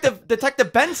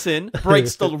 Detective Benson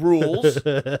breaks the rules.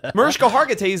 Mariska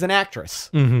Hargitay is an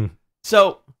actress.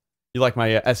 So, you like my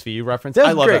SVU reference?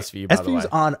 I love great. SVU, by the way.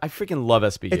 On. I freaking love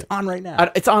SVU. It's on right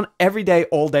now. It's on every day,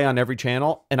 all day, on every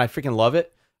channel, and I freaking love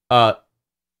it.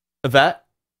 Yvette,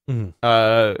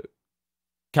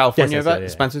 California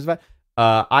Yvette, Spencer's Yvette.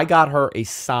 I got her a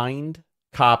signed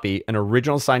copy, an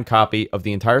original signed copy of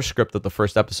the entire script of the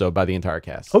first episode by the entire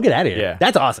cast. Oh, get out of here. Yeah.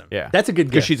 That's awesome. Yeah. That's a good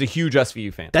Because gift. she's a huge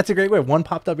SVU fan. That's a great way. One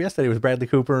popped up yesterday with Bradley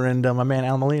Cooper and my man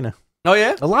Al Molina. Oh,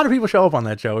 yeah? A lot of people show up on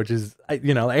that show, which is, I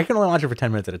can only watch it for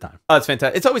 10 minutes at a time. Oh, it's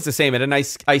fantastic. It's always the same. And a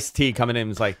nice iced tea coming in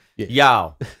is like,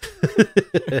 yo.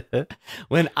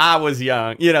 When I was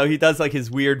young, he does like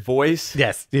his weird voice.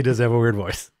 Yes, he does have a weird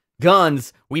voice.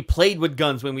 Guns. We played with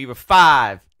guns when we were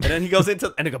 5. And then he goes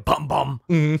into, and they go, bum, bum.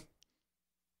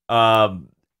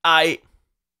 I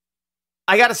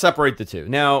got to separate the two.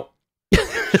 Now,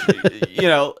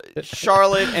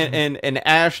 Charlotte and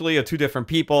Ashley are two different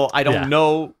people. I don't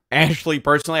know Ashley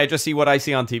personally. I just see what I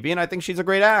see on TV, and I think she's a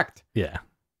great act. Yeah.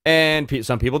 And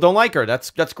some people don't like her.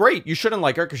 That's great. You shouldn't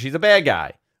like her because she's a bad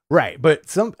guy. Right.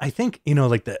 But I think,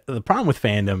 like the problem with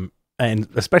fandom, and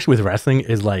especially with wrestling,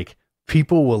 is like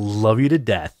people will love you to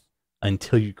death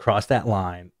until you cross that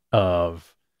line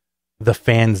of the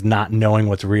fans not knowing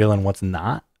what's real and what's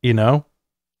not,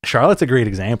 Charlotte's a great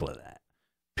example of that.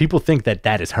 People think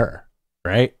that is her,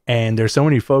 right? And there's so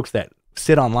many folks that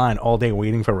sit online all day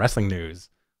waiting for wrestling news,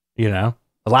 a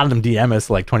lot of them DM us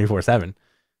like 24/7,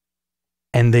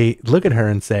 and they look at her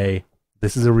and say,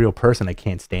 this is a real person. I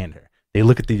can't stand her. They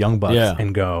look at the Young Bucks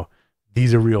and go,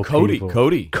 these are real people.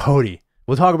 Cody.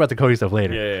 We'll talk about the Cody stuff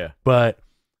later. Yeah. But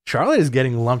Charlotte is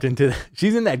getting lumped into,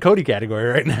 she's in that Cody category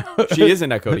right now. She is in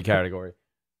that Cody category.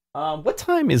 What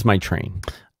time is my train?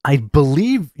 I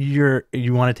believe you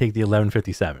want to take the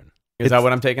 11:57. Is that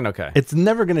what I'm taking? Okay. It's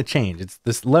never going to change. It's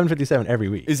this 11:57 every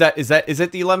week. Is it the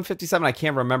 11:57? I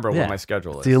can't remember what my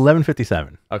schedule is. It's the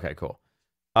 11:57. Okay, cool.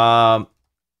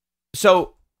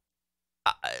 So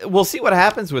we'll see what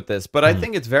happens with this, but I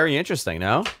think it's very interesting.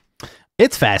 No,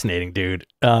 it's fascinating, dude.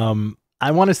 I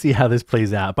want to see how this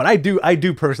plays out, but I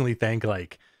do personally think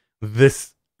like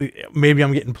this. Maybe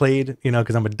I'm getting played,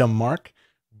 because I'm a dumb mark.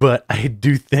 But I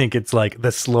do think it's like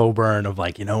the slow burn of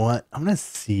like, you know what? I'm going to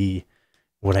see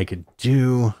what I could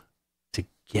do to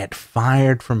get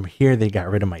fired from here. They got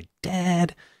rid of my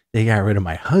dad. They got rid of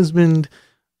my husband.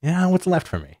 What's left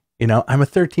for me? I'm a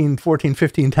 13, 14,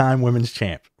 15 time women's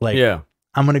champ. Like,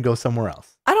 I'm going to go somewhere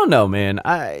else. I don't know, man.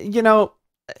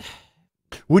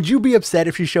 Would you be upset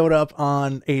if she showed up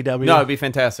on AEW? No, it'd be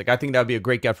fantastic. I think that would be a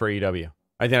great get for AEW.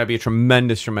 I think that'd be a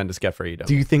tremendous get for AEW.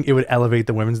 Do you think it would elevate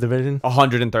the women's division?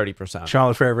 130%.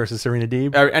 Charlotte Flair versus Serena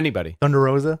Deeb? Anybody. Thunder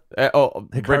Rosa?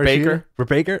 Britt Baker? Britt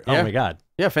Baker? Yeah. Oh my God.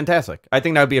 Yeah, fantastic. I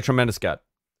think that would be a tremendous get.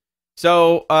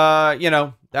 So,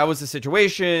 that was the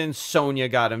situation. Sonya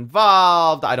got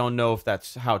involved. I don't know if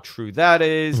that's how true that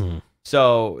is.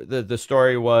 So the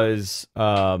story was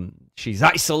she's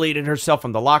isolated herself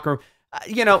from the locker room.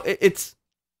 It's...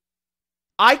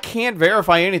 I can't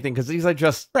verify anything because these are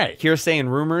just hearsay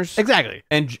and rumors. Exactly.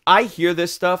 And I hear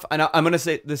this stuff, and I'm going to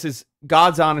say this is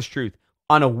God's honest truth.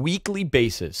 On a weekly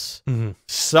basis,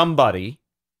 somebody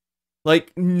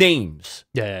like names,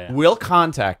 will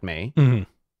contact me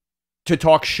to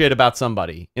talk shit about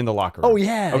somebody in the locker room. Oh,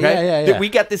 yeah. Okay? Yeah. We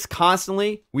get this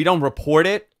constantly. We don't report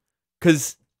it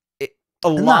because a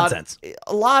lot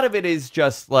of it is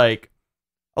just like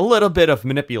a little bit of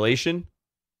manipulation.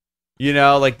 You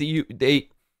know, like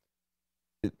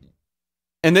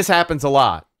and this happens a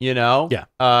lot, you know? Yeah.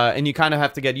 And you kind of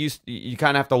have to get used, you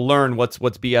kind of have to learn what's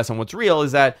BS and what's real.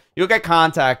 Is that you'll get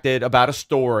contacted about a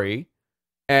story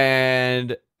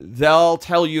and they'll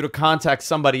tell you to contact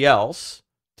somebody else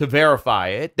to verify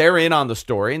it. They're in on the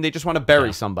story and they just want to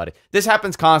bury somebody. This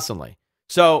happens constantly.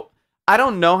 So I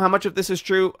don't know how much of this is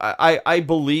true. I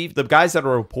believe the guys that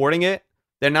are reporting it,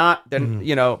 they're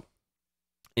you know,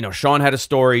 Sean had a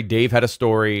story, Dave had a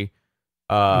story.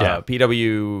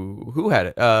 PW, who had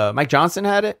it? Mike Johnson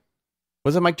had it.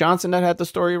 Was it Mike Johnson that had the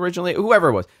story originally? Whoever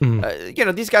it was. You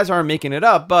know, these guys aren't making it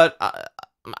up, but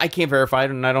I can't verify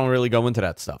it, and I don't really go into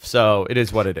that stuff. So it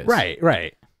is what it is.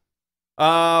 Right.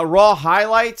 Raw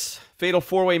highlights: Fatal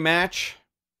 4-way match.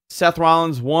 Seth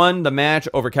Rollins won the match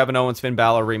over Kevin Owens, Finn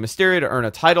Balor, Rey Mysterio to earn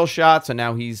a title shot. So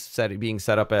now he's being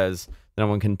set up as the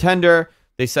 #1 contender.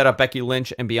 They set up Becky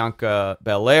Lynch and Bianca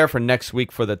Belair for next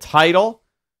week for the title.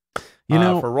 You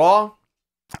know, for Raw.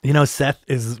 You know, Seth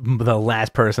is the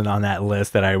last person on that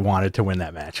list that I wanted to win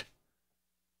that match.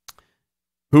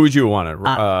 Who would you want?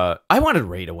 I wanted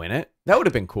Ray to win it. That would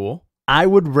have been cool. I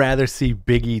would rather see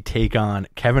Big E take on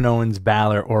Kevin Owens,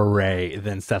 Balor, or Ray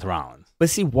than Seth Rollins. But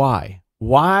see, why?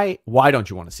 Why don't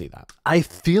you want to see that? I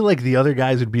feel like the other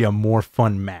guys would be a more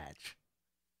fun match.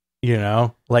 You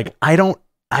know, like I'm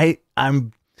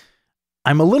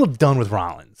a little done with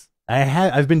Rollins.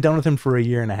 I've been done with him for a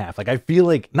year and a half. Like, I feel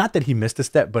like, not that he missed a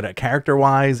step, but character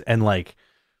wise and like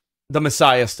the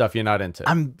Messiah stuff you're not into.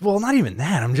 Not even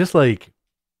that. I'm just like,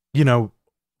 you know,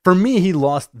 for me, he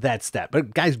lost that step.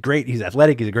 But guy's great. He's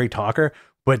athletic. He's a great talker.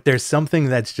 But there's something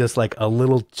that's just like it's a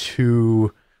little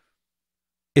too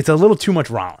much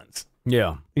Rollins.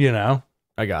 Yeah. You know?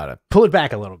 I got it. Pull it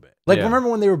back a little bit. Like, remember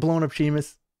when they were blowing up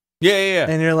Sheamus? Yeah.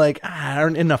 And you're like,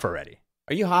 enough already.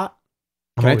 Are you hot?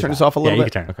 Can I turn this off a little bit?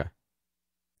 You can turn it. Okay.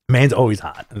 Man's always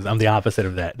hot. I'm the opposite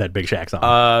of that Big Shaq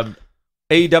song.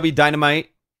 AEW Dynamite.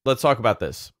 Let's talk about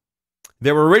this.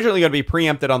 They were originally going to be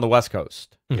preempted on the West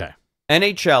Coast. Okay.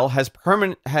 NHL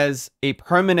has a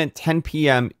permanent 10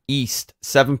 p.m. East,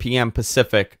 7 p.m.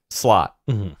 Pacific slot.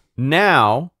 Mm-hmm.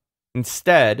 Now,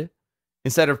 instead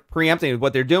of preempting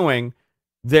what they're doing,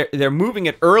 they're moving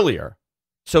it earlier.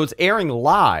 So it's airing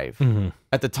live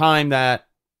at the time that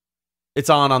it's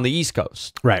on the East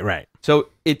Coast. Right. So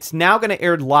it's now going to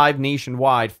air live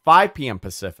nationwide, 5 p.m.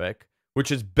 Pacific,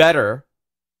 which is better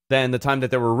than the time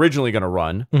that they were originally going to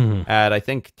run at, I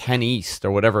think, 10 East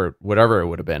or whatever it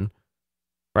would have been.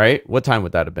 Right? What time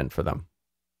would that have been for them?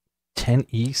 10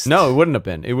 East? No, it wouldn't have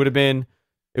been. It would have been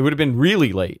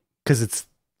really late. Because it's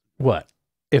what?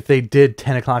 If they did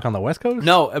 10 o'clock on the West Coast?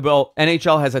 No, well,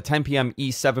 NHL has a 10 p.m.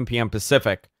 East, 7 p.m.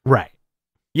 Pacific. Right.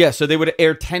 Yeah, so they would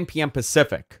air 10 p.m.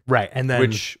 Pacific. Right. And then,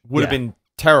 which would have been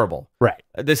terrible. Right.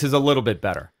 This is a little bit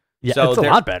better. Yeah, so it's a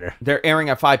lot better. They're airing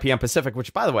at 5 p.m. Pacific,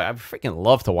 which, by the way, I freaking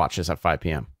love to watch this at 5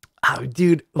 p.m. Oh,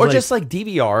 dude. Or just like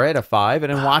DVR it at 5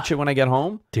 and then watch it when I get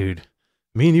home. Dude.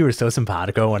 Me and you are so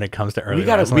simpatico when it comes to early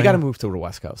wrestling. We got to move to the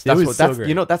West Coast. That's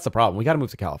the problem. We got to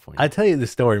move to California. I tell you the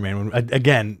story, man.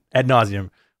 Again, ad nauseum,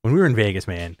 when we were in Vegas,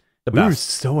 man, we were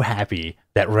so happy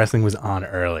that wrestling was on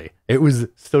early. It was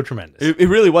so tremendous. It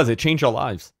really was. It changed our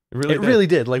lives. It really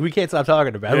did. Like, we can't stop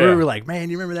talking about it. We were like, man,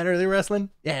 you remember that early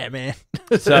wrestling? Yeah, man.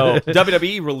 So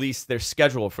WWE released their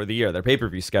schedule for the year, their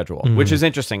pay-per-view schedule, which is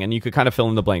interesting, and you could kind of fill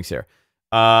in the blanks here.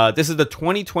 This is the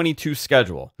 2022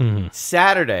 schedule.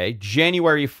 Saturday,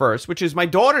 January 1st, which is my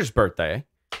daughter's birthday.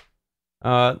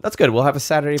 That's good. We'll have a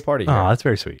Saturday party here. Oh, that's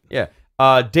very sweet. Yeah.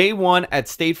 Day 1 at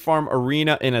State Farm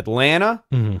Arena in Atlanta.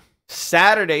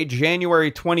 Saturday,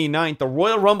 January 29th, the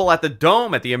Royal Rumble at the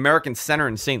Dome at the American Center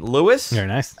in St. Louis. Very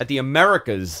nice. At the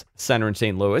Americas Center in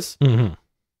St. Louis.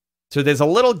 So there's a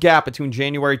little gap between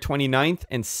January 29th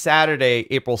and Saturday,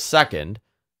 April 2nd.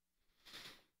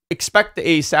 Expect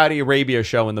a Saudi Arabia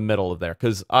show in the middle of there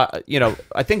because,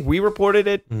 I think we reported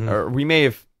it, or we may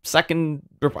have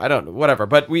I don't know, whatever.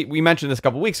 But we mentioned this a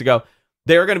couple weeks ago.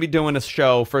 They're going to be doing a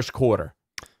show first quarter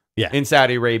in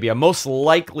Saudi Arabia. Most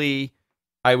likely,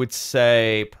 I would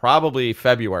say probably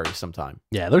February sometime.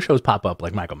 Yeah, those shows pop up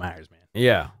like Michael Myers, man.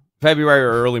 Yeah, February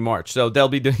or early March. So they'll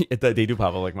be doing they do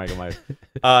pop up like Michael Myers.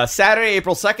 Saturday,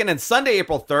 April 2nd and Sunday,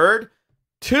 April 3rd.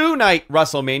 2-night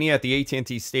WrestleMania at the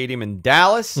AT&T Stadium in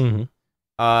Dallas.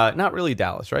 Not really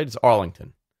Dallas, right? It's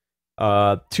Arlington.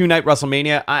 2-night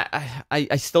WrestleMania.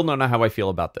 I still don't know how I feel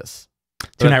about this.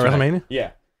 2-night WrestleMania?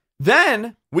 Yeah.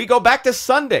 Then we go back to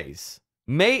Sundays.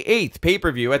 May 8th,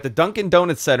 pay-per-view at the Dunkin'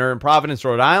 Donuts Center in Providence,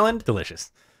 Rhode Island.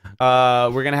 Delicious.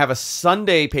 We're going to have a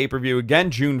Sunday pay-per-view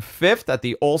again, June 5th at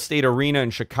the Allstate Arena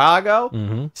in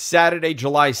Chicago. Saturday,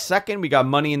 July 2nd, we got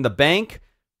Money in the Bank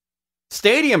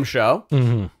Stadium show,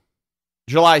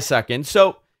 July 2nd.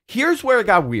 So here's where it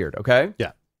got weird, okay?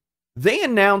 Yeah. They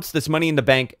announced this Money in the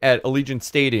Bank at Allegiant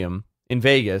Stadium in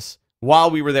Vegas while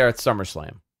we were there at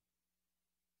SummerSlam.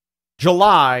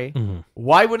 July,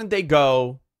 why wouldn't they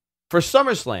go for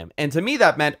SummerSlam? And to me,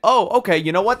 that meant, oh, okay,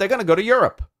 you know what? They're going to go to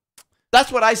Europe.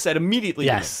 That's what I said immediately.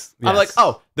 Yes. I'm like,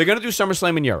 oh, they're going to do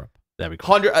SummerSlam in Europe. That'd be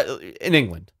cool. In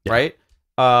England, right?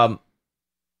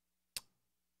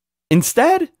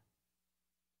 Instead,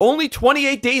 only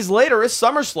 28 days later is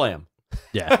SummerSlam.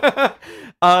 Yeah.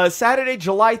 Saturday,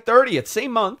 July 30th,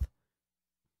 same month,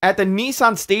 at the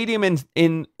Nissan Stadium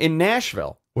in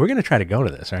Nashville. We're going to try to go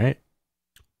to this, right?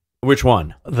 Which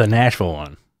one? The Nashville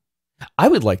one. I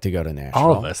would like to go to Nashville.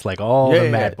 All of us, like all the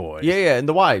Mad Boys. Yeah, and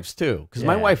the wives, too, because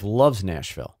my wife loves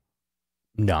Nashville.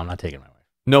 No, I'm not taking my wife.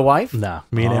 No wife? No,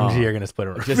 me and MG are going to split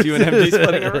a room. Just you and MG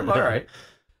splitting a room? All right.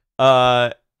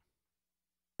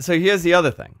 So here's the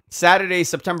other thing. Saturday,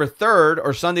 September 3rd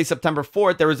or Sunday, September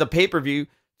 4th, there is a pay-per-view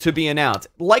to be announced.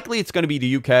 Likely it's going to be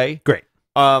the UK. Great.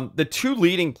 The two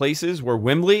leading places were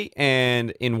Wembley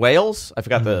and in Wales. I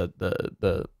forgot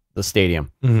the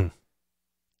stadium.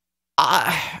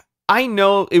 I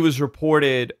know it was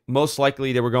reported most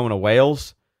likely they were going to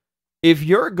Wales. If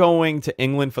you're going to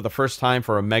England for the first time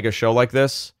for a mega show like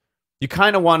this, you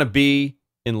kind of want to be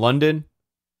in London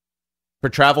for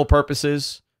travel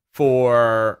purposes,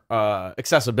 for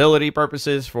accessibility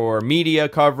purposes, for media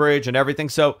coverage and everything.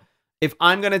 So if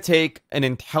I'm going to take an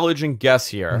intelligent guess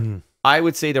here, I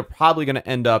would say they're probably going to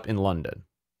end up in London.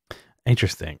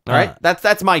 Interesting. All right.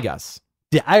 That's my guess.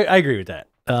 Yeah, I agree with that.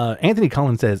 Anthony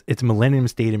Cullen says it's Millennium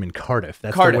Stadium in Cardiff.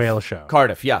 That's the Wales show.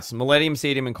 Cardiff, yes. Millennium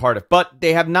Stadium in Cardiff. But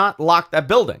they have not locked that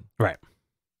building. Right.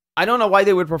 I don't know why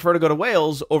they would prefer to go to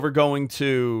Wales over going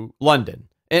to London.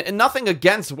 And nothing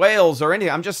against Wales or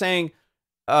anything. I'm just saying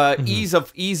ease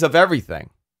of everything.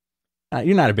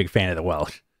 You're not a big fan of the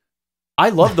Welsh. I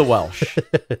love the Welsh.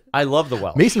 I love the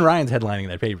Welsh. Mason Ryan's headlining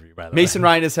that pay-per-view, by the way. Mason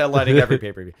Ryan is headlining every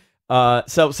pay-per-view.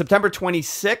 So September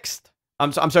 26th.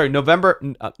 I'm sorry,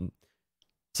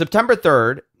 September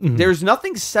 3rd. There's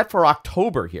nothing set for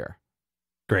October here.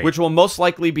 Great. Which will most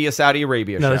likely be a Saudi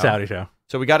Arabia show. Another Saudi show.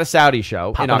 So we got a Saudi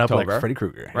show Popping in October. up like Freddy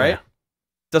Krueger. Right? Yeah.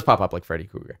 Does pop up like Freddy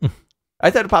Krueger. I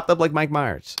thought it popped up like Mike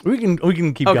Myers. We can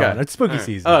keep going. It's spooky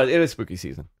season. Oh, it is spooky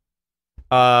season.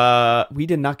 We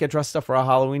did not get dressed up for a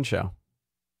Halloween show.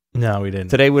 No, we didn't.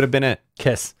 Today would have been it.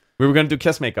 Kiss. We were going to do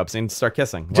kiss makeups and start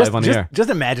kissing live on the air. Just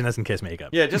imagine us in kiss makeup.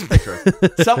 Yeah, just picture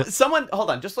it. Someone, hold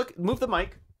on. Just look. Move the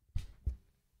mic.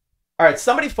 All right,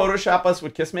 somebody Photoshop us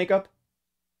with kiss makeup.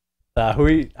 I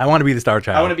want to be the star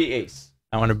child. I want to be Ace.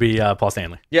 I want to be Paul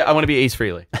Stanley. Yeah, I want to be Ace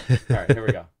Frehley. All right, here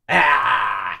we go.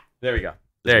 There we go.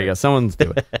 There you go. Someone's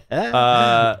do it.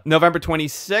 November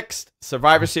 26th,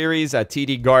 Survivor Series at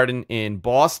TD Garden in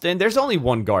Boston. There's only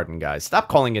one garden, guys. Stop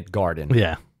calling it garden.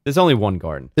 Yeah. There's only one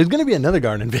garden. There's going to be another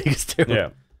garden in Vegas, too. Yeah.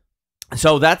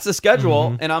 So that's the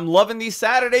schedule, and I'm loving these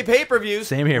Saturday pay-per-views.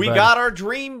 Same here, We bud. got our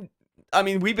dream. I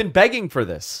mean, we've been begging for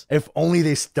this. If only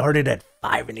they started at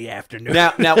 5 in the afternoon.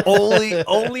 Now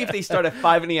only if they start at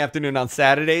 5 in the afternoon on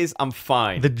Saturdays, I'm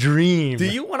fine. The dream. Do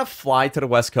you want to fly to the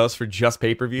West Coast for just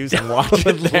pay-per-views and watch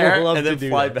it there and then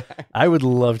fly back? I would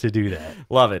love to do that.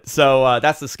 Love it. So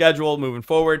that's the schedule moving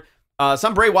forward.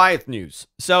 Some Bray Wyatt news.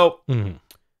 So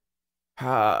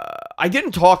I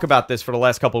didn't talk about this for the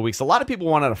last couple of weeks. A lot of people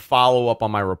wanted to follow up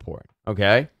on my report.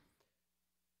 Okay.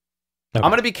 I'm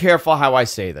going to be careful how I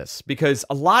say this because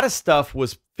a lot of stuff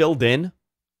was filled in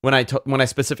when I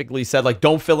specifically said, like,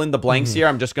 don't fill in the blanks here.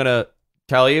 I'm just going to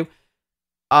tell you.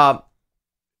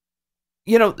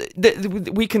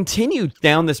 We continued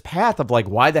down this path of, like,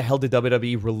 why the hell did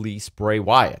WWE release Bray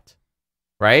Wyatt?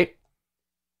 Right?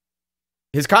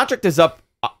 His contract is up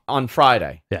on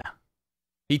Friday. Yeah.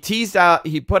 He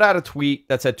put out a tweet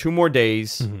that said 2 more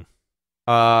days.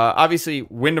 Obviously,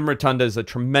 Wyndham Rotunda is a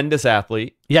tremendous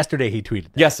athlete. Yesterday, he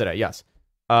tweeted that. Yesterday, yes.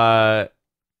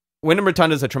 Wyndham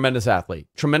Rotunda is a tremendous athlete,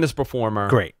 tremendous performer.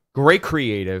 Great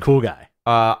creative. Cool guy.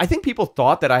 I think people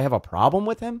thought that I have a problem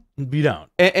with him. You don't.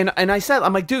 And I said,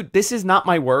 I'm like, dude, this is not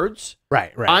my words.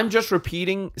 Right. I'm just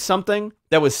repeating something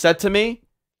that was said to me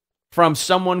from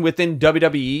someone within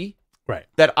WWE. Right.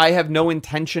 That I have no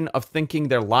intention of thinking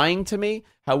they're lying to me.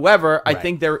 However, I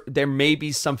think there may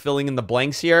be some filling in the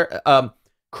blanks here.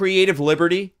 Creative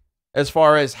liberty as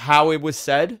far as how it was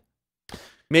said.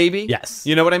 Maybe. Yes.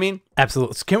 You know what I mean?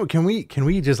 Absolutely. Can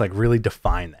we just like really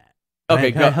define that?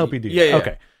 Okay, can I help you do that? Yeah.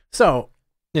 Okay. So,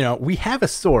 we have a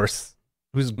source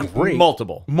who's great.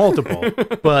 Multiple.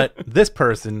 But this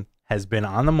person has been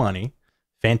on the money.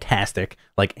 Fantastic.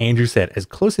 Like Andrew said, as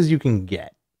close as you can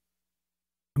get.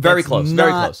 Very close.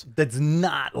 That's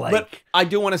not like. But I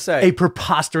do want to say a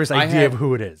preposterous idea of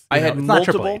who it is. I had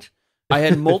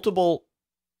multiple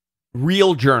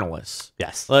real journalists.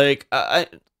 Yes. Like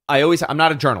I'm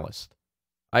not a journalist.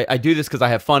 I do this because I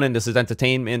have fun and this is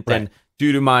entertainment, and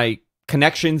due to my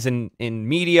connections in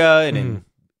media and in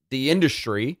the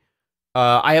industry,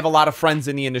 I have a lot of friends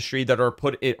in the industry that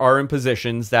are in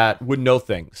positions that would know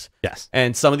things. Yes.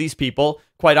 And some of these people,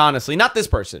 quite honestly, not this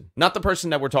person, not the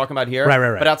person that we're talking about here,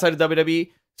 right. but outside of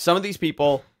WWE, some of these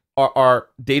people are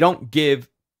they don't give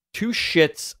two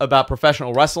shits about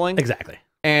professional wrestling. Exactly.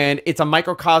 And it's a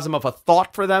microcosm of a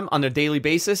thought for them on their daily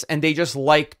basis, and they just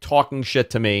like talking shit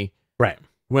to me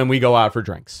when we go out for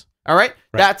drinks. All right?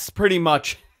 That's pretty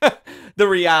much the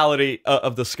reality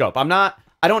of the scope.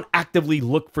 I don't actively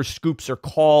look for scoops or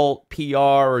call PR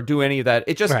or do any of that.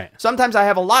 It just, sometimes I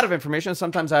have a lot of information,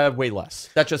 sometimes I have way less.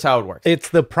 That's just how it works. It's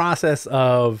the process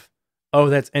of, oh,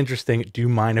 that's interesting. Do you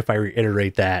mind if I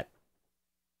reiterate that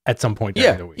at some point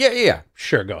during the week? Yeah.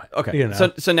 Sure, go ahead.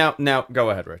 Okay. So now go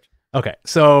ahead, Rich. Okay.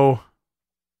 So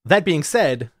that being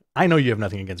said, I know you have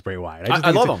nothing against Bray Wyatt.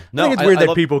 I love him. I think it's weird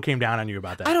that people came down on you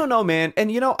about that. I don't know, man. And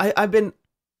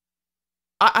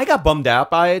I got bummed out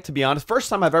by it, to be honest. First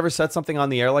time I've ever said something on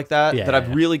the air like that,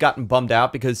 I've really gotten bummed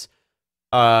out because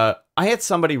I had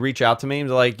somebody reach out to me and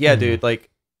be like, yeah, dude, like,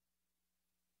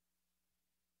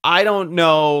 I don't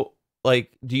know,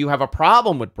 like, do you have a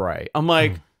problem with Bray? I'm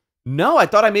like, no, I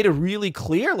thought I made it really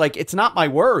clear. Like, it's not my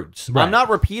words. I'm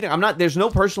not repeating. there's no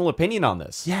personal opinion on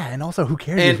this. Yeah, and also, who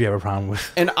cares if you have a problem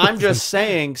with And I'm just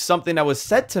saying something that was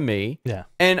said to me. Yeah.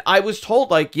 And I was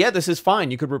told, like, yeah, this is fine.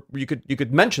 You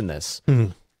could mention this.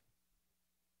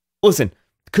 Listen,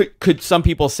 could some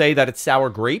people say that it's sour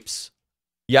grapes?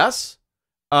 Yes.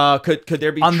 Could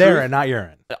there be on their end, not your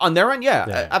end? On their end,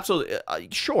 yeah. Absolutely.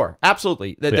 Sure,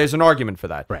 absolutely. There's an argument for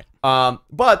that. Right.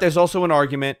 But there's also an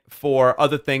argument for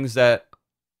other things that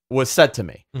was said to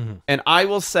me. And I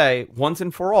will say, once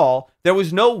and for all, there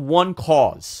was no one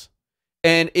cause.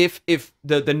 And if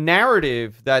the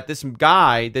narrative that this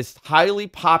guy, this highly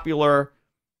popular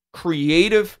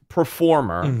creative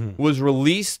performer, was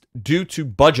released due to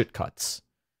budget cuts,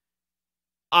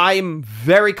 I'm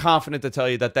very confident to tell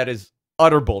you that is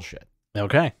utter bullshit.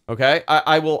 Okay.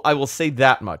 I will say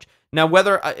that much. Now,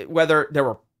 whether there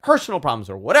were personal problems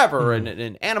or whatever,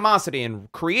 and animosity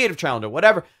and creative challenge or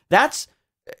whatever, there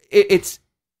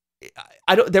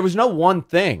was no one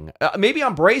thing. Maybe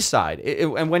on Bray's side,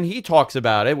 and when he talks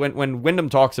about it, when Wyndham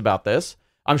talks about this,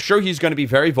 I'm sure he's going to be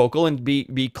very vocal and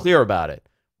be clear about it.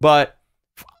 But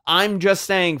I'm just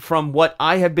saying, from what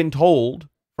I have been told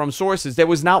from sources, there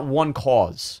was not one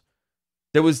cause.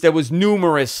 There was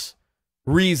numerous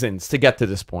reasons to get to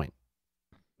this point.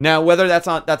 Now, whether that's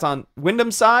on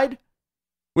Wyndham's side,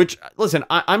 which, listen,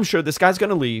 I'm sure this guy's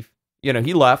going to leave.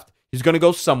 He left. He's going to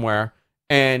go somewhere,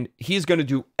 and he's going to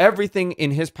do everything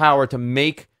in his power to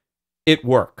make it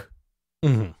work.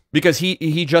 Because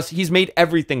he's made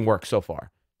everything work so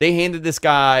far. They handed this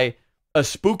guy a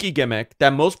spooky gimmick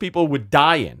that most people would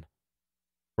die in.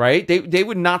 Right? They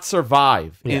would not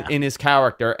survive in his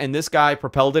character, and this guy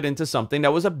propelled it into something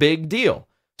that was a big deal.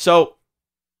 So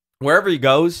wherever he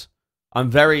goes,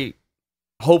 I'm very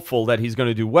hopeful that he's going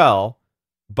to do well,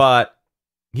 but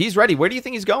he's ready. Where do you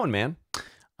think he's going, man?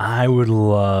 I would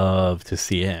love to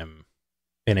see him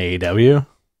in AEW.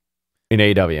 In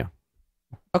AEW.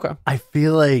 Okay. I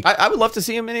feel like I would love to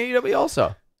see him in AEW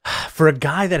also. For a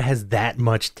guy that has that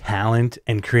much talent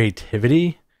and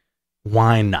creativity,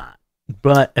 why not?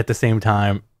 But at the same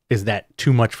time, is that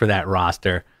too much for that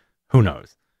roster? Who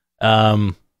knows?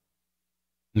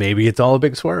 Maybe it's all a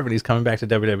big swerve and he's coming back to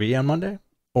WWE on Monday.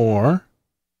 Or,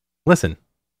 listen,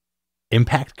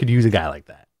 Impact could use a guy like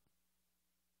that.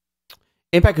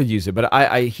 Impact could use it, but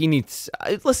he needs.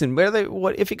 Listen,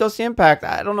 if he goes to Impact,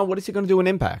 I don't know, what is he going to do in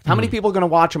Impact? How many people are going to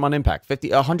watch him on Impact?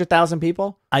 50, 100,000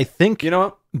 people? I think,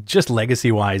 what? Just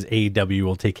legacy-wise, AEW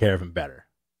will take care of him better.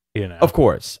 Of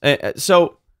course.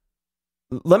 So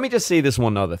let me just say this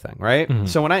one other thing, right?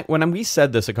 So when we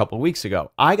said this a couple of weeks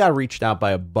ago, I got reached out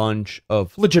by a bunch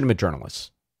of legitimate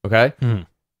journalists, okay?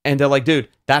 And they're like, dude,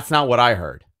 that's not what I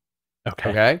heard.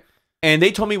 Okay? And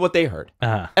they told me what they heard.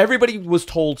 Everybody was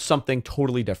told something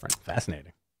totally different.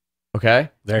 Fascinating. Okay?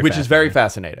 Which is very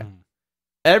fascinating.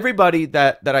 Everybody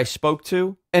that I spoke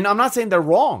to, and I'm not saying they're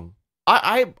wrong.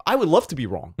 I would love to be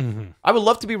wrong. I would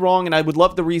love to be wrong, and I would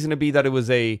love the reason to be that it was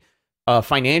a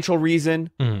financial reason.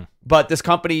 But this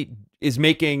company is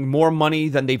making more money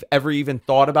than they've ever even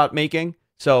thought about making.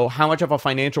 So how much of a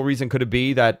financial reason could it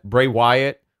be that Bray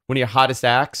Wyatt, one of your hottest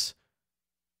acts,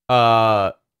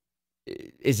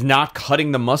 is not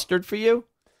cutting the mustard for you?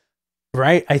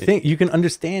 Right. I think you can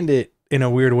understand it in a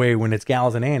weird way when it's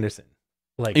Gallows and Anderson.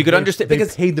 Like you could understand they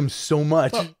because paid them so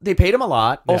much. Well, they paid them a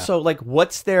lot. Yeah. Also, like,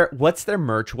 what's their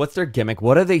merch? What's their gimmick?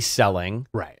 What are they selling?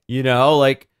 Right. You know,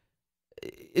 like,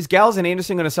 is Gallows and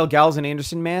Anderson going to sell Gallows and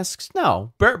Anderson masks?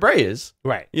 No, Bray is.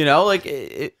 Right. You know, like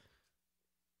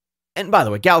and by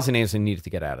the way, Gallows and Anderson needed to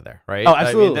get out of there, right? Oh,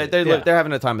 absolutely. I mean, they're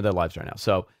having a time of their lives right now.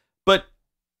 So, but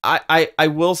I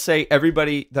will say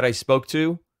everybody that I spoke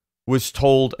to was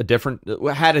told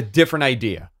had a different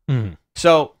idea. Mm.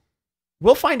 So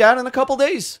we'll find out in a couple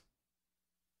days.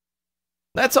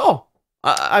 That's all.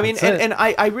 I mean, and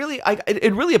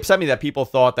it really upset me that people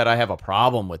thought that I have a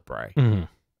problem with Bray. Mm.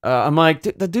 I'm like,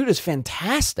 the dude is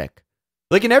fantastic.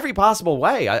 Like in every possible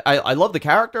way. I love the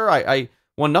character. I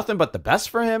want nothing but the best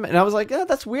for him. And I was like, yeah,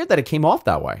 that's weird that it came off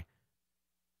that way.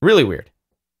 Really weird.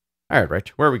 All right, Rich,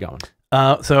 where are we going?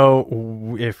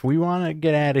 So if we want to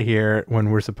get out of here when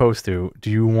we're supposed to, do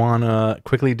you want to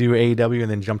quickly do AEW and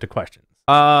then jump to questions?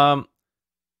 I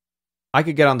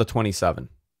could get on the 27.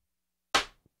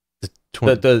 The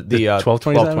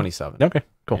 1227. Okay,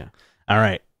 cool. Yeah. All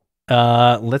right.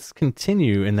 Let's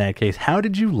continue in that case. How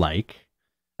did you like?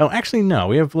 Oh, actually, no.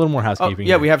 We have a little more housekeeping.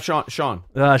 Yeah, here. we have Shawn.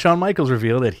 Shawn Michaels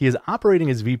revealed that he is operating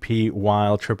as VP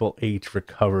while Triple H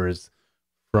recovers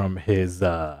from his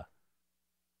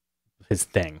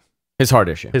thing, his heart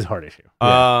issue.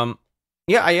 Yeah.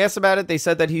 Yeah, I asked about it. They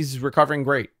said that he's recovering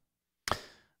great.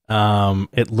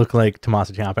 It looked like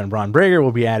Tommaso Ciampa and Braun Breaker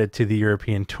will be added to the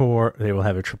European tour. They will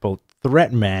have a triple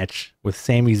threat match with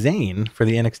Sami Zayn for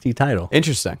the NXT title.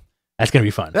 Interesting. That's gonna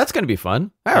be fun. That's gonna be fun.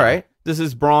 All right. This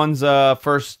is Braun's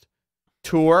first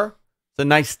tour. It's a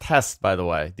nice test, by the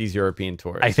way. These European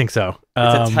tours. I think so.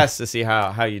 It's a test to see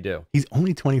how you do. He's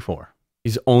only 24.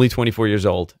 He's only 24 years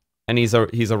old, and he's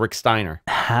a Rick Steiner.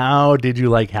 How did you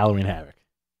like Halloween Havoc?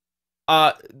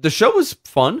 The show was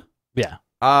fun. Yeah.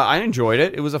 I enjoyed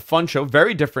it. It was a fun show,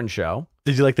 very different show.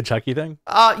 Did you like the Chucky thing?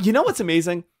 You know what's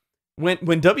amazing? When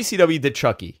WCW did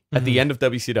Chucky at the end of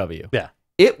WCW, yeah,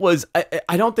 it was.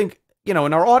 I don't think and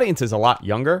our audience is a lot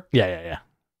younger. Yeah.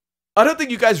 I don't think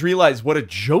you guys realize what a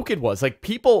joke it was. Like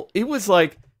it was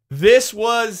like this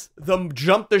was the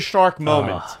jump the shark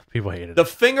moment. People hated the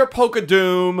finger poke of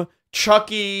doom,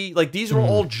 Chucky. Like these were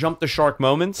all jump the shark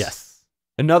moments. Yes.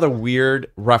 Another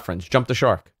weird reference. Jump the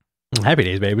shark. Happy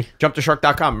days, baby.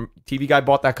 JumpTheShark.com. TV guy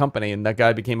bought that company, and that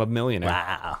guy became a millionaire.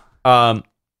 Wow.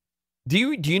 Do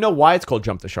you know why it's called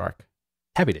Jump the Shark?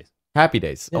 Happy days. Happy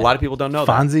days. Yeah. A lot of people don't know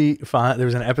that. There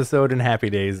was an episode in Happy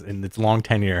Days in its long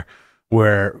tenure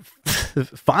where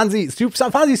Fonzie's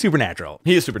supernatural.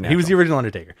 He is supernatural. He was the original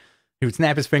Undertaker. He would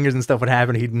snap his fingers and stuff would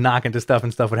happen. He'd knock into stuff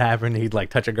and stuff would happen. He'd like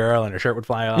touch a girl and her shirt would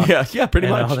fly off. Yeah, pretty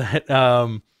much. All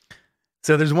that.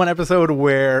 So there's one episode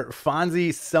where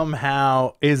Fonzie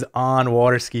somehow is on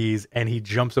water skis and he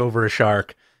jumps over a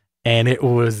shark, and it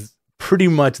was pretty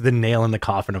much the nail in the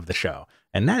coffin of the show.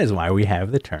 And that is why we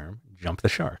have the term jump the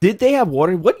shark. Did they have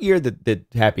water? What year did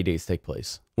Happy Days take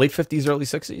place? Late 50s, early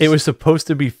 60s? It was supposed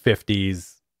to be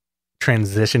 50s,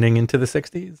 transitioning into the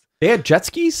 60s. They had jet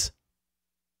skis?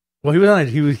 Well,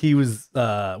 he was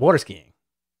water skiing.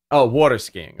 Oh, water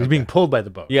skiing. He was being pulled by the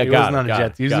boat. Yeah, he wasn't on a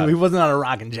jet. He wasn't on a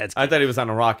rocking jet ski. I thought he was on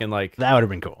a rocking like that would have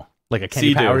been cool, like a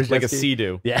Kenny Powers jet like ski. a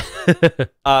Sea-Doo.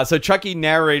 Yeah. So Chucky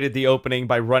narrated the opening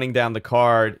by running down the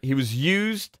card. He was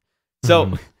used.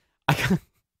 So a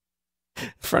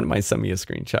friend of mine sent me a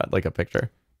screenshot, like a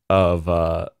picture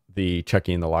of the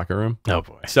Chucky in the locker room. Oh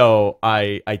boy. So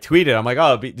I tweeted. I'm like,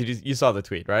 oh, did you saw the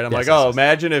tweet, right? I'm like,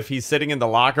 imagine if he's sitting in the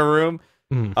locker room.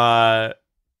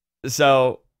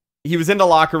 So he was in the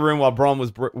locker room while Braun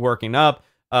was working up.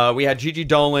 We had Gigi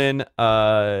Dolan.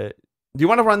 Do you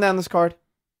want to run down this card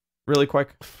really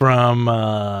quick? From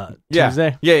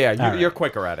Tuesday? Yeah. You're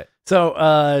quicker at it.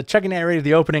 So Chucky narrated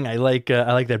the opening. I like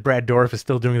that Brad Dourif is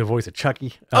still doing the voice of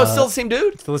Chucky. Still the same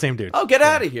dude? Still the same dude. Oh, get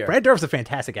out of here. Brad Dourif's a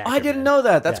fantastic actor. I didn't know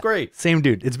that. That's great. Same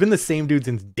dude. It's been the same dude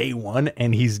since day one,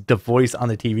 and he's the voice on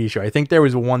the TV show. I think there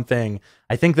was one thing.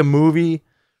 I think the movie,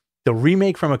 the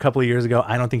remake from a couple of years ago,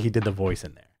 I don't think he did the voice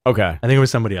in there. Okay. I think it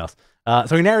was somebody else.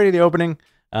 So he narrated the opening.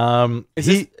 Is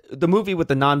this the movie with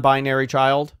the non-binary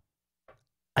child?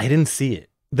 I didn't see it.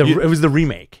 It was the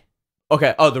remake.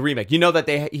 Okay. Oh, the remake. You know that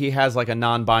he has like a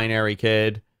non-binary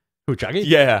kid. Who, Chucky?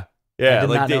 Yeah. I did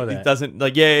not know that. It doesn't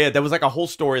like there was like a whole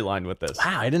storyline with this.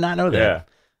 Wow, I did not know that. Yeah.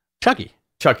 Chucky.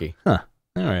 Chucky. Huh.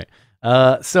 All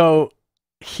right. So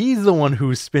he's the one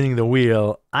who's spinning the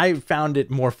wheel. I found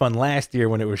it more fun last year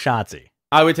when it was Shotzi.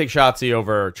 I would take Shotzi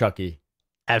over Chucky.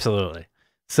 Absolutely.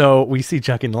 So we see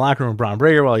Chucky in the locker room with Braun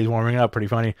Breaker while he's warming up. Pretty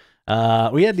funny.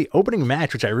 We had the opening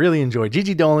match, which I really enjoyed.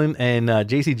 Gigi Dolan and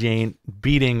JC Jane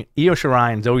beating Io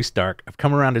Shirai and Zoe Stark. I've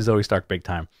come around to Zoe Stark big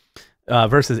time.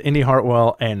 Versus Indy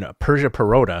Hartwell and Persia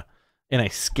Perota in a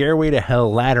Scareway to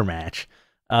Hell ladder match.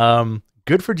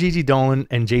 Good for Gigi Dolan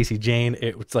and JC Jane.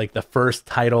 It was like the first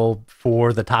title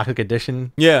for the Toxic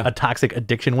Addiction. Yeah. A Toxic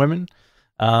Addiction women.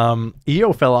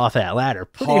 Io fell off that ladder.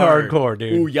 Pretty hardcore,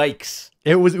 dude. Ooh, yikes.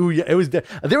 There was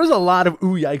a lot of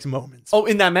ooh yikes moments. Oh,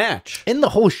 in that match? In the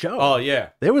whole show. Oh, yeah.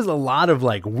 There was a lot of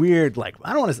like weird, like,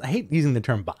 I hate using the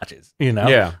term botches, you know?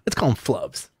 Yeah. Let's call them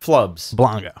flubs. Flubs.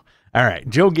 Blanco. All right.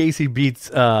 Joe Gacy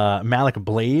beats Malik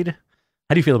Blade.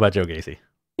 How do you feel about Joe Gacy?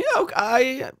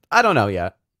 Yeah, I don't know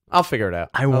yet. I'll figure it out.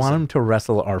 I want him to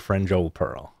wrestle our friend Joel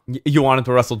Pearl. You want him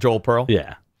to wrestle Joel Pearl?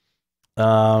 Yeah.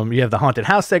 You have the haunted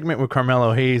house segment with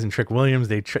Carmelo Hayes and Trick Williams.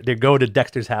 They go to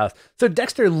Dexter's house. So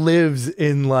Dexter lives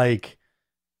in like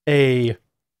a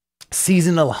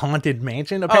seasonal haunted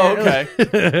mansion, apparently. Oh,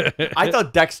 okay. I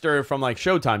thought Dexter from like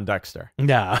Showtime Dexter.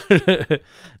 No.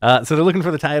 So they're looking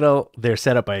for the title. They're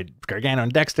set up by Gargano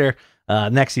and Dexter.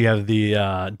 Next, you have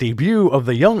the debut of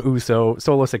the young Uso,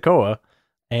 Solo Sikoa.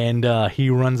 And he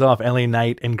runs off LA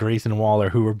Knight and Grayson Waller,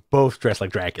 who were both dressed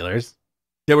like Draculas.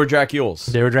 They were Dracules.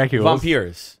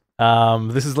 Vampires.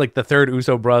 This is like the third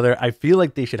Uso brother. I feel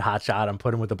like they should hotshot him,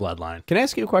 put him with the bloodline. Can I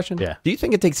ask you a question? Yeah. Do you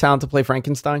think it takes talent to play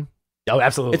Frankenstein? Oh,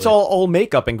 absolutely. It's all old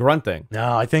makeup and grunting.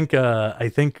 No, I think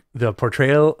the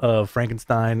portrayal of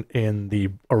Frankenstein in the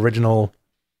original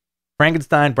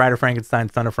Frankenstein, Bride of Frankenstein,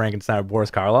 Son of Frankenstein,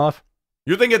 Boris Karloff.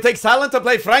 You think it takes talent to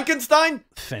play Frankenstein?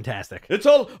 Fantastic. It's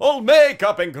all old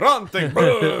makeup and grunting.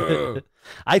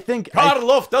 I think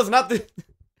Karloff does not.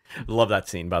 Love that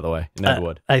scene, by the way, in Ed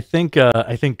Wood. I think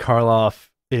Karloff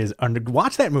is under.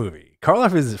 Watch that movie.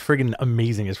 Karloff is friggin'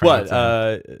 amazing as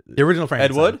Frankenstein. What? The original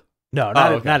Frankenstein. Ed Wood? No,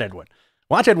 not Ed Wood.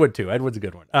 Watch Ed Wood too. Ed Wood's a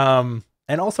good one.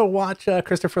 And also watch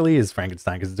Christopher Lee as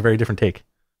Frankenstein because it's a very different take.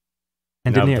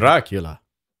 And now Dracula.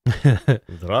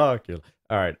 Dracula.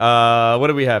 All right. What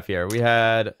do we have here? We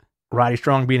had Roddy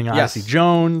Strong beating Odyssey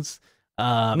Jones.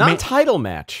 Non-title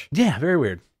match. Yeah, very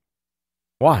weird.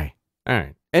 Why? All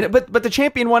right. And but the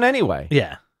champion won anyway.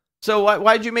 Yeah. So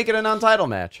why'd you make it a non-title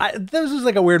match? This was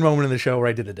like a weird moment in the show where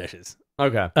I did the dishes.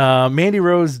 Okay. Mandy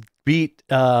Rose beat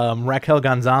Raquel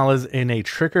Gonzalez in a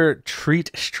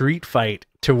trick-or-treat street fight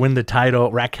to win the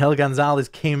title. Raquel Gonzalez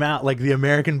came out like the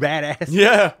American badass.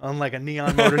 Yeah. On like a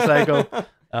neon motorcycle.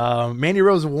 Mandy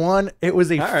Rose won. It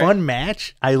was a fun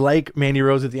match. I like Mandy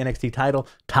Rose with the NXT title.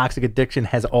 Toxic Addiction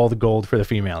has all the gold for the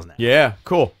females now. Yeah,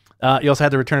 cool. You also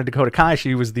had the return of Dakota Kai.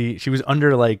 She was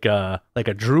under like a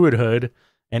druid hood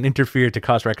and interfered to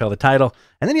cost Raquel the title.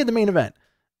 And then you had the main event.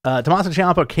 Tommaso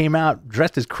Ciampa came out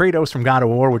dressed as Kratos from God of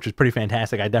War, which was pretty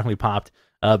fantastic. I definitely popped.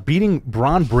 Beating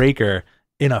Braun Breaker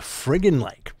in a friggin'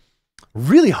 like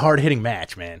really hard hitting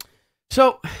match, man.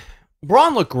 So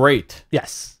Braun looked great.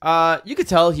 Yes. You could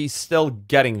tell he's still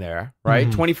getting there, right?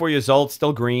 Mm-hmm. 24 years old,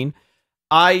 still green.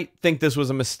 I think this was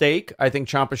a mistake. I think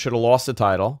Ciampa should have lost the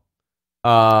title.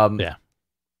 Yeah.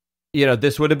 You know,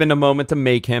 this would have been a moment to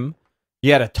make him. He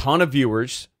had a ton of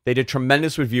viewers. They did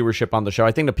tremendous with viewership on the show.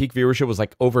 I think the peak viewership was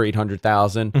like over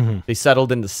 800,000. Mm-hmm. They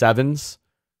settled in the sevens.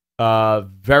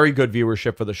 Very good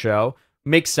viewership for the show.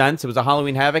 Makes sense. It was a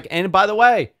Halloween Havoc. And by the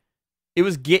way, it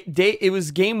was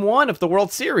game one of the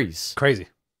World Series. Crazy.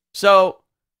 So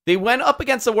they went up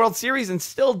against the World Series and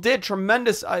still did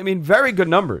tremendous. I mean, very good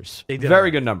numbers. They did very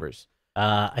good numbers.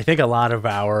 I think a lot of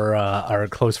our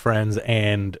close friends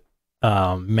and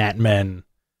Matt Men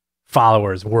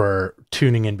followers were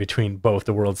tuning in between both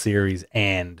the World Series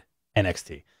and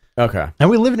NXT. Okay. And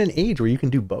we live in an age where you can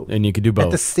do both. And you can do both.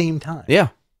 At the same time. Yeah.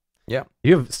 Yeah.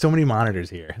 You have so many monitors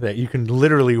here that you can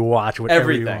literally watch whatever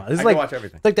everything. you want. It's I like, can watch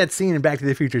everything. It's like that scene in Back to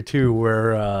the Future 2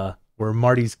 where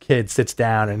Marty's kid sits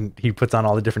down and he puts on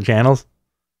all the different channels.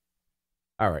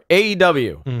 All right.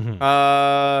 AEW.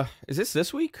 Mm-hmm. Is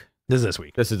this week? This is this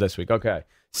week. This is this week. Okay.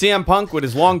 CM Punk with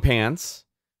his long pants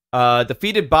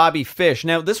defeated Bobby Fish.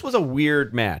 Now, this was a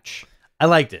weird match. I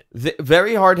liked it.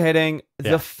 Very hard hitting.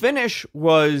 Yeah. The finish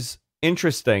was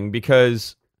interesting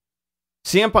because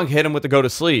CM Punk hit him with the go to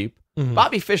sleep. Mm-hmm.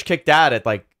 Bobby Fish kicked out at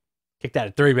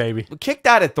 3, baby. Kicked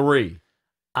out at 3.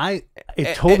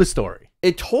 It told a story.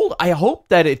 I hope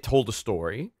that it told a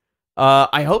story.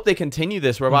 I hope they continue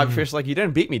this where Bobby Fish is like, you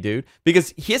didn't beat me, dude.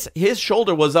 Because his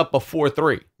shoulder was up before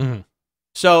 3. Mm-hmm.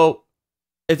 So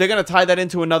if they're going to tie that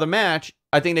into another match,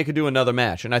 I think they could do another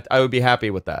match. And I would be happy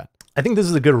with that. I think this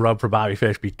is a good rub for Bobby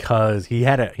Fish because he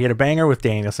had a banger with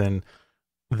Danielson.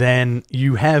 Then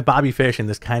you have Bobby Fish in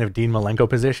this kind of Dean Malenko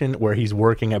position where he's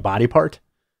working a body part,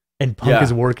 and Punk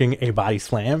is working a body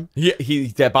slam. Yeah,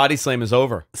 that body slam is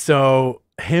over. So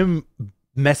him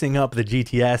messing up the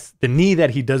GTS, the knee that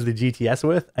he does the GTS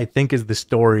with, I think is the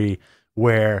story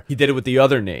where he did it with the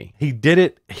other knee. He did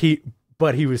it.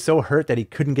 But he was so hurt that he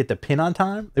couldn't get the pin on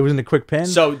time. It wasn't a quick pin.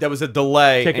 So there was a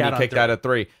delay, and he kicked out at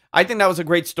 3. I think that was a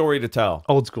great story to tell.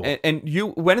 Old school. And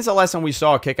when is the last time we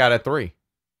saw a kick out at 3?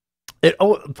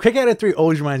 Kick out at 3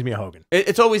 always reminds me of Hogan.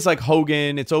 It's always like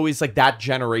Hogan. It's always like that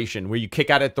generation where you kick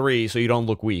out at 3 so you don't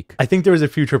look weak. I think there was a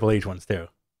few Triple H ones too.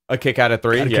 A kick out at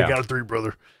 3? Yeah. Kick out at 3,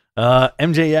 brother.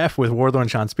 MJF with Wardlow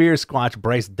and Sean Spears squash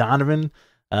Bryce Donovan.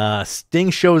 Sting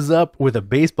shows up with a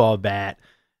baseball bat.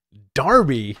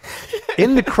 Darby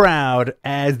in the crowd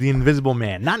as the Invisible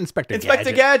Man, not Inspector Gadget.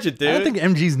 Inspector Gadget, dude. I don't think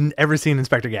MG's ever seen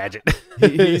Inspector Gadget.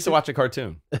 he used to watch a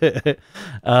cartoon.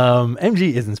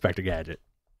 MG is Inspector Gadget.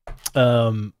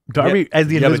 Darby as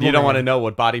the Invisible but you don't Man. want to know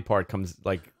what body part comes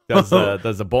like does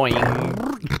a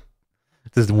boing.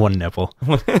 This is one nipple.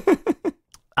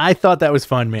 I thought that was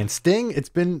fun, man. Sting, it's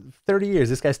been 30 years.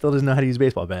 This guy still doesn't know how to use a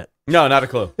baseball bat. No, not a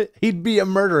clue. He'd be a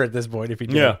murderer at this point if he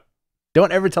did. Yeah.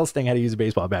 Don't ever tell Sting how to use a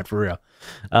baseball bat, for real.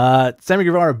 Sammy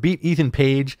Guevara beat Ethan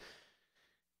Page.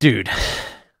 Dude,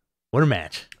 what a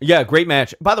match. Yeah, great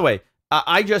match. By the way,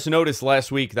 I just noticed last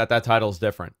week that title's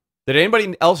different. Did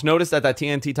anybody else notice that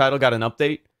TNT title got an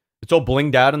update? It's all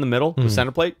blinged out in the middle, the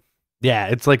center plate. Yeah,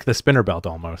 it's like the spinner belt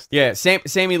almost. Yeah,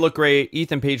 Sammy looked great.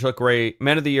 Ethan Page looked great.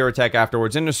 Men of the Year attack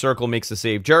afterwards. Inner Circle makes the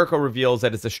save. Jericho reveals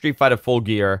that it's a Street Fighter Full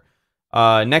Gear.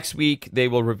 Next week, they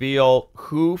will reveal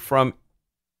who from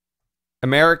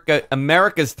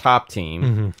America's top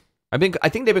team. I think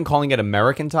they've been calling it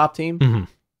American top team.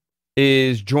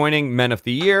 Is joining Men of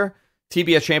the Year.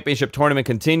 TBS Championship Tournament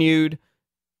continued.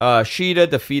 Shida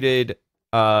defeated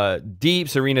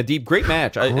Serena Deeb. Great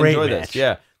match. I enjoyed this.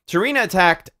 Yeah. Serena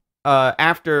attacked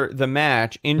after the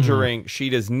match, injuring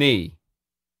Shida's knee.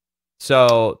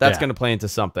 So that's going to play into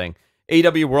something.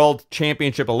 AEW World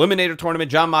Championship Eliminator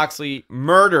Tournament. Jon Moxley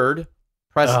murdered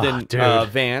Preston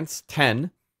Vance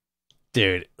 10.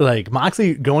 Dude, like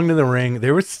Moxley going to the ring,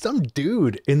 there was some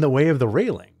dude in the way of the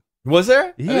railing. Was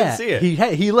there? Yeah, I didn't see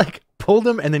it. He like pulled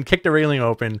him and then kicked the railing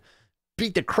open,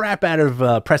 beat the crap out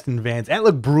of Preston Vance. That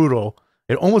looked brutal.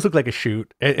 It almost looked like a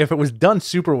shoot. If it was done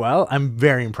super well, I'm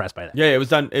very impressed by that. Yeah, it was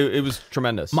done. It was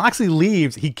tremendous. Moxley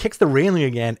leaves. He kicks the railing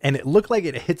again, and it looked like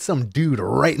it hit some dude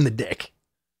right in the dick.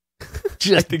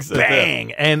 Just bang.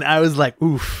 Too. And I was like,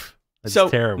 oof.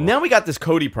 That's terrible. Now we got this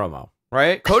Cody promo.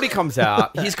 Right? Cody comes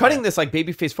out. He's cutting this like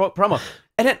babyface promo.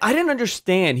 And then I didn't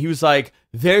understand. He was like,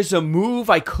 there's a move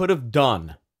I could have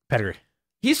done. Pedigree.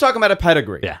 He's talking about a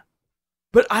pedigree. Yeah.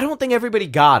 But I don't think everybody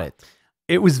got it.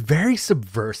 It was very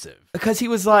subversive. Because he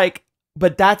was like,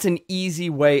 but that's an easy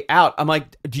way out. I'm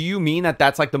like, do you mean that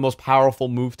that's like the most powerful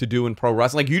move to do in pro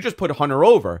wrestling? Like you just put Hunter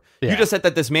over. Yeah. You just said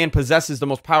that this man possesses the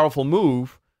most powerful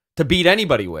move to beat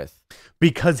anybody with.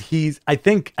 Because I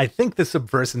think the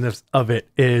subversiveness of it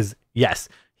is, yes,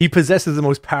 he possesses the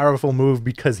most powerful move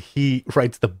because he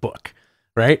writes the book,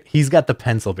 right? He's got the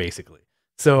pencil, basically.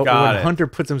 So when Hunter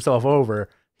puts himself over,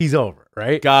 he's over,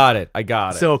 right? Got it. I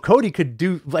got it. So Cody could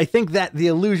do, I think that the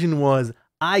illusion was,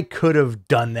 I could have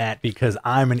done that because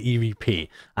I'm an EVP.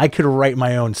 I could write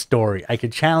my own story. I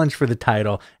could challenge for the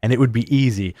title and it would be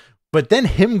easy. But then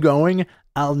him going,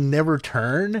 I'll never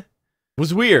turn,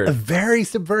 was weird. Very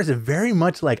subversive, very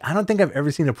much like, I don't think I've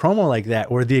ever seen a promo like that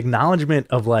where the acknowledgement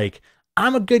of like,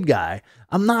 I'm a good guy.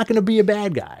 I'm not going to be a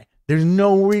bad guy. There's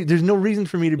no reason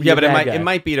for me to be a bad guy. Yeah, but it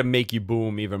might be to make you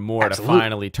boom even more. Absolutely. To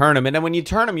finally turn him. And then when you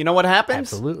turn him, you know what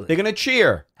happens? Absolutely. They're going to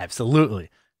cheer. Absolutely.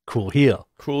 Cool heel.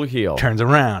 Cool heel. Turns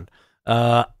around.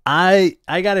 I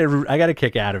got a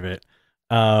kick out of it.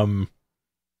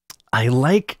 I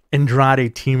like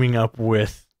Andrade teaming up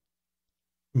with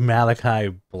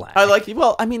Malachi Black.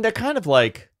 Well, I mean, they're kind of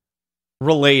like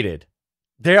related.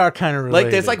 They are kind of related.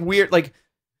 Like there's like weird, like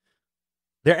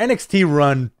their NXT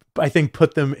run, I think,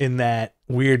 put them in that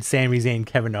weird Sami Zayn,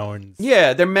 Kevin Owens.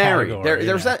 Yeah, they're married.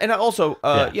 There's that, and also,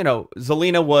 you know,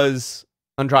 Zelina was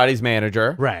Andrade's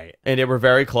manager, right? And they were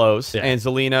very close. Yeah. And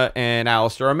Zelina and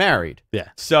Alistair are married. Yeah.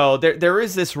 So there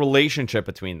is this relationship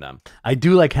between them. I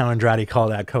do like how Andrade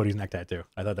called out Cody's neck tattoo.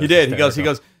 I thought that he did. He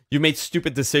goes. You made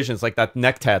stupid decisions like that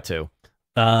neck tattoo.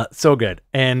 So good.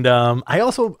 And I'm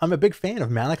a big fan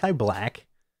of Malachi Black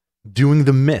doing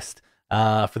the Mist.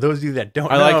 For those of you that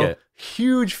don't know, like it.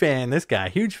 Huge fan. This guy,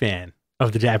 huge fan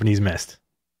of the Japanese Mist.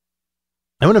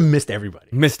 I would have missed everybody.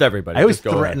 Missed everybody. I always Just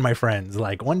go threaten ahead. my friends,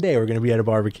 like, one day we're going to be at a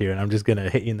barbecue and I'm just going to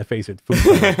hit you in the face with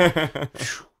food.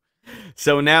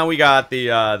 So now we got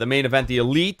the main event, the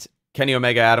Elite, Kenny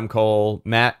Omega, Adam Cole,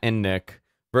 Matt, and Nick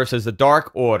versus the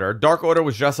Dark Order. Dark Order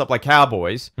was dressed up like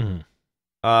cowboys.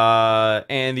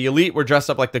 And the Elite were dressed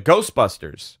up like the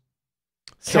Ghostbusters.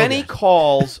 So Kenny good.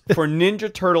 calls for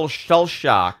Ninja Turtle Shell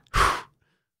Shock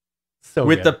So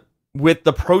with good.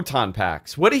 the proton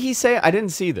packs. What did he say? I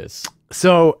didn't see this.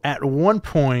 So at one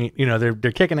point, you know, they're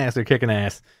kicking ass. They're kicking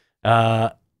ass.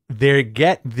 They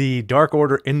get the Dark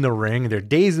Order in the ring. They're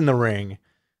dazed in the ring.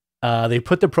 They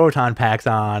put the proton packs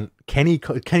on.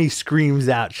 Kenny screams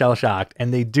out, shell shocked,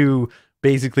 and they do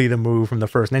basically the move from the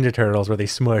first Ninja Turtles where they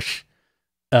smush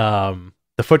the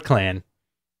Foot Clan,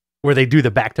 where they do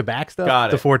the back to back stuff. Got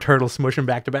it. The 4 turtles smushing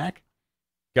back to back,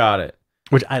 Got it.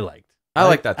 which I liked. I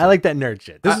like that too. I like that nerd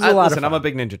shit. This is a lot of listen, fun. I'm a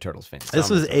big Ninja Turtles fan. This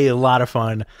was a lot of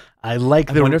fun. I like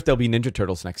I the. wonder if there'll be Ninja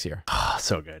Turtles next year. Oh,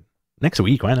 so good. Next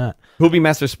week, why not? Who'll be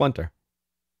Master Splinter?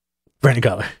 Brandon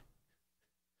Cutler.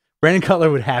 Brandon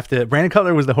Cutler would have to. Brandon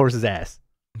Cutler was the horse's ass.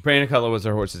 Brandon Cutler was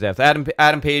their horse's ass.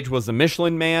 Adam Page was the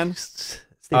Michelin Man. Stay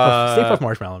Puft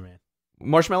Marshmallow Man.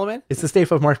 Marshmallow Man? It's the Stay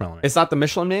Puft Marshmallow Man. It's not the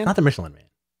Michelin Man? Not the Michelin Man.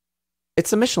 It's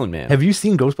the Michelin Man. Have you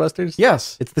seen Ghostbusters?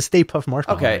 Yes. It's the Stay Puft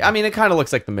Marshmallow Okay. Man. I mean, it kind of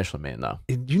looks like the Michelin Man, though.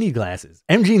 You need glasses.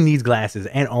 MG needs glasses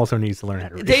and also needs to learn how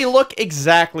to read. They look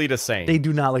exactly the same. They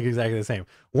do not look exactly the same.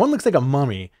 One looks like a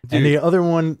mummy, Dude. and the other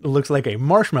one looks like a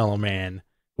marshmallow man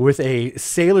with a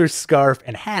sailor's scarf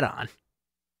and hat on.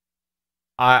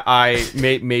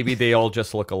 Maybe they all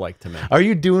just look alike to me. Are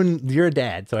you doing? You're a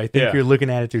dad, so I think Yeah. you're looking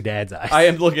at it through dad's eyes. I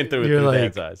am looking through it You're through like,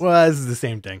 Dad's eyes. well, this is the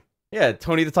same thing. Yeah,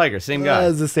 Tony the Tiger, same guy.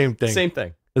 This is the same thing. Same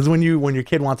thing. This is when your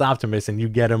kid wants Optimus and you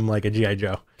get him like a GI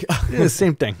Joe. Yeah, the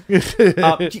same thing.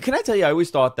 Can I tell you, I always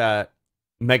thought that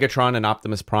Megatron and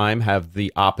Optimus Prime have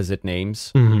the opposite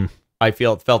names. Mhm. I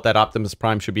felt that Optimus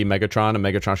Prime should be Megatron and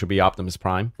Megatron should be Optimus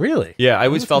Prime. Really? Yeah, I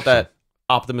always That's felt that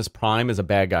Optimus Prime is a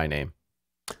bad guy name.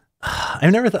 I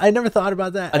never thought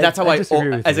about that. And that's how I disagree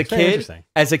with as you. a It's very kid,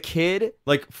 interesting.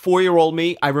 like 4-year-old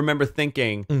me, I remember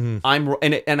thinking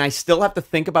Mhm. and I still have to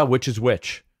think about which is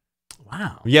which.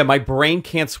 Wow. Yeah, my brain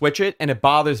can't switch it, and it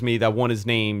bothers me that one is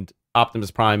named Optimus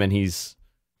Prime and he's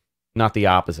not the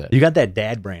opposite. You got that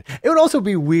dad brain. It would also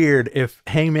be weird if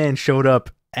Hangman showed up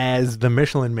as the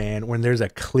Michelin Man when there's a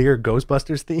clear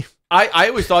Ghostbusters theme. I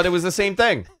always thought it was the same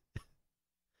thing.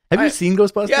 Have you seen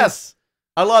Ghostbusters? Yes,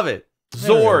 I love it. Yeah.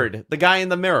 Zord, the guy in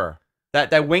the mirror,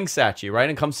 that winks at you, right,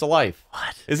 and comes to life.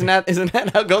 What? Isn't that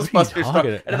how Ghostbusters start?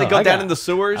 talking- And then they go down in the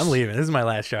sewers. I'm leaving. This is my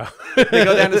last show. They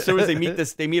go down the sewers.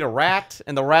 They meet a rat,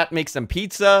 and the rat makes them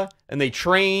pizza, and they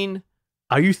train.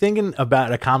 Are you thinking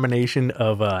about a combination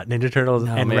of Ninja Turtles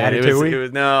and man,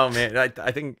 Ratatouille? no, man.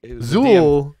 I think it was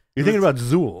Zool. You're thinking about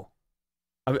Zool.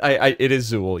 it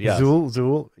is Zool. Yeah,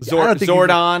 Zool. Yeah, I don't think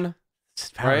Zordon.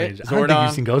 It's Power right? Rangers. I don't think Zordon.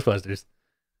 you've seen Ghostbusters.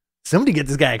 Somebody get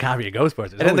this guy a copy of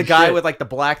Ghostbusters. And then the Holy guy shit. with like the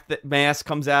black mask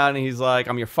comes out and he's like,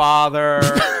 "I'm your father,"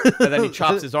 and then he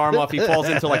chops his arm off. He falls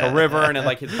into like a river, and then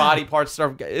like his body parts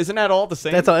start. Isn't that all the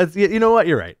same? That's all. It's, you know what?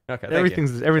 You're right. Okay, thank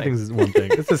you. Everything's one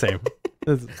thing. It's the same.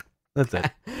 That's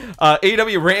it.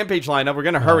 AEW Rampage lineup. We're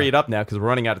gonna hurry it up now because we're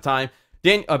running out of time.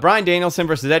 Bryan Danielson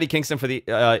versus Eddie Kingston for the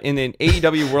in an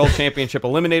AEW World Championship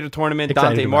Eliminator Tournament. Excited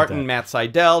Dante about Martin, that. Matt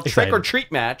Sydal, Excited. trick or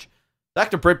treat match.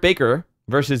 Dr. Britt Baker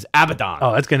versus Abaddon.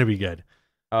 Oh, that's gonna be good.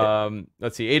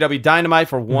 Let's see. AEW Dynamite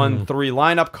for 1-3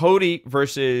 lineup. Cody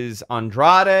versus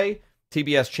Andrade.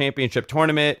 TBS Championship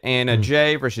Tournament. Anna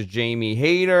Jay versus Jamie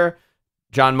Hayter.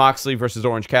 John Moxley versus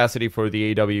Orange Cassidy for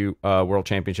the AEW World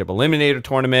Championship Eliminator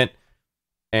Tournament.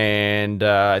 And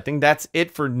I think that's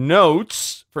it for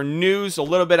notes. For news, a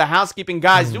little bit of housekeeping.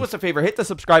 Guys, do us a favor. Hit the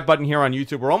subscribe button here on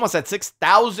YouTube. We're almost at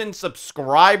 6,000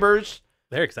 subscribers.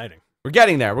 They're exciting. We're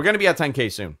getting there. We're going to be at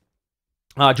 10K soon.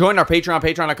 Join our Patreon,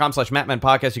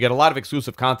 patreon.com/MattMenPodcast. You get a lot of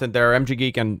exclusive content there. MG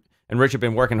Geek and Rich have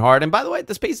been working hard. And by the way,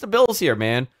 this pays the bills here,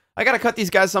 man. I got to cut these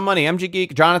guys some money. MG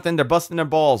Geek, Jonathan, they're busting their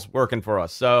balls working for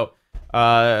us. So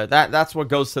that's what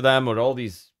goes to them with all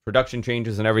these production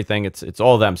changes and everything. It's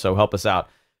all them. So help us out.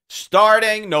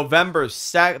 Starting November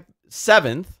 7th,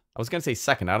 I was going to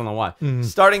say 2nd. I don't know why.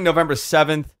 Starting November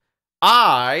 7th,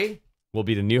 I will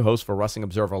be the new host for Wrestling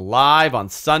Observer Live on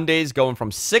Sundays, going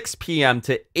from 6 p.m.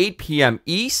 to 8 p.m.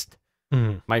 East.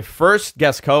 My first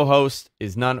guest co-host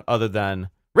is none other than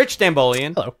Rich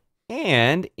Stambolian. Hello.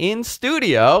 And in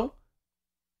studio,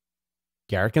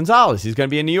 Garrett Gonzalez. He's going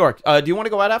to be in New York. Do you want to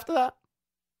go out after that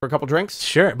for a couple drinks?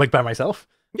 Sure. Like by myself?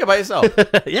 Yeah, by yourself.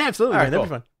 Yeah, absolutely. All right, man. That'd cool. be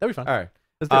fun. That'd be fun. All right.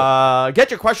 Let's do it. Get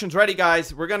your questions ready,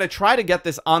 guys. We're going to try to get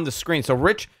this on the screen. So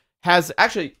Rich has,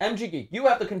 actually, MG Geek, you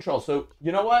have the control. So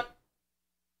you know what?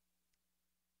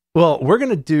 Well, we're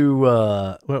gonna do.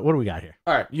 What do we got here?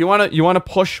 All right, you wanna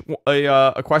push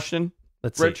a question?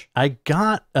 Let's Rich? see. I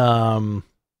got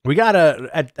we got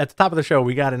at the top of the show.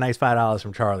 We got a nice $5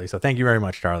 from Charlie. So thank you very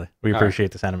much, Charlie. We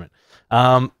appreciate the sentiment.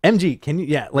 MG, can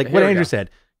you? Like what Andrew said.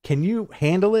 Can you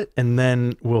handle it and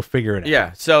then we'll figure it out?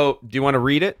 Yeah. So do you want to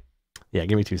read it? Yeah.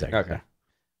 Give me 2 seconds. Okay.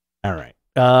 All right.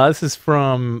 This is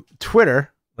from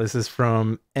Twitter. This is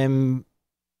from M.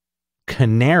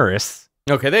 Canaris.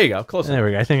 Okay, there you go. Close. There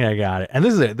we go. I think I got it. And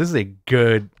this is a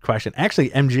good question.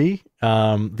 Actually, MG,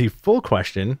 the full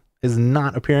question is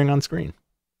not appearing on screen.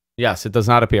 Yes, it does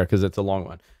not appear because it's a long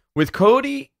one. With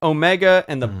Cody, Omega,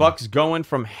 and the Bucks going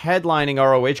from headlining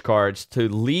ROH cards to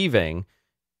leaving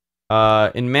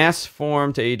in mass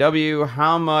form to AEW,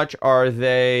 how much are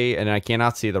they? And I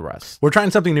cannot see the rest. We're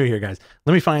trying something new here, guys.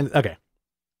 Let me find. Okay.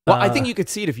 Well, I think you could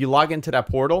see it if you log into that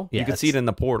portal. Yeah, you could see it in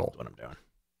the portal. That's what I'm doing.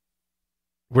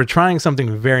 We're trying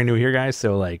something very new here, guys.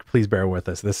 So, like, please bear with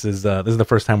us. This is the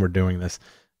first time we're doing this,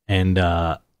 and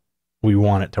we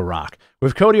want it to rock.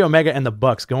 With Cody, Omega, and the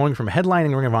Bucks going from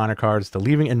headlining Ring of Honor cards to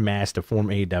leaving en masse to form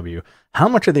AEW, how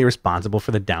much are they responsible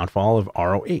for the downfall of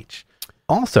ROH?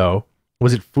 Also,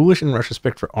 was it foolish in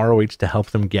retrospect for ROH to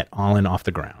help them get All In off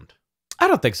the ground? I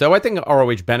don't think so. I think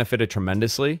ROH benefited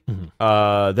tremendously.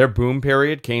 Their boom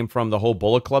period came from the whole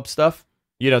Bullet Club stuff.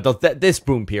 You know, this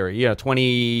boom period,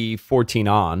 2014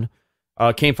 on,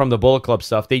 came from the Bullet Club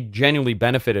stuff. They genuinely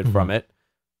benefited from it.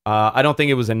 I don't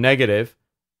think it was a negative.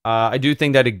 I do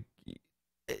think that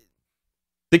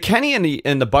the Kenny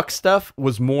and the Buck stuff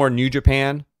was more New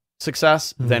Japan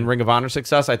success than Ring of Honor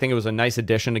success. I think it was a nice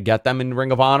addition to get them in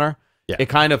Ring of Honor. Yeah. It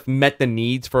kind of met the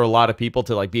needs for a lot of people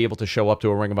to like be able to show up to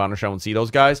a Ring of Honor show and see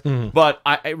those guys. But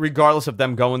regardless of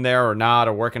them going there or not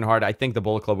or working hard, I think the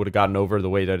Bullet Club would have gotten over the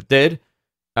way that it did.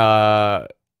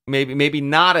 Maybe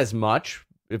not as much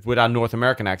without North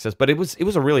American access, but it was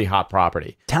a really hot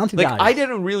property. Talented like guys. I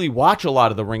didn't really watch a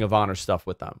lot of the Ring of Honor stuff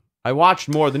with them. I watched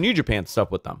more of the New Japan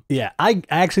stuff with them. Yeah, I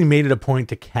actually made it a point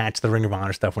to catch the Ring of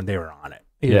Honor stuff when they were on it.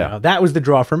 You know, that was the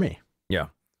draw for me. Yeah,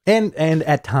 and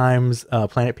at times,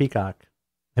 Planet Peacock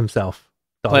himself,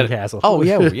 Dalton Castle. Oh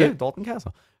yeah, Dalton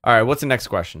Castle. All right, what's the next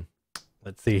question?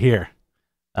 Let's see here.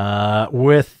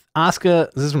 With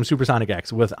Asuka, this is from Supersonic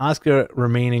X. With Asuka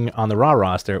remaining on the Raw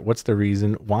roster, what's the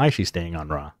reason why she's staying on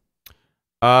Raw?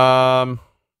 I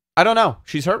don't know.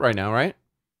 She's hurt right now, right?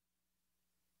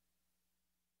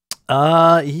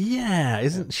 Yeah.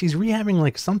 Isn't she's rehabbing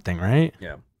like something, right?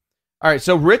 Yeah. All right.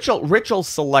 So Rich will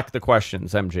select the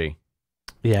questions. MG.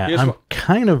 Yeah, I'm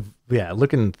kind of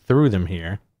looking through them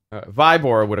here.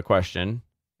 Vibor with a question.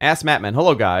 Ask Mattman.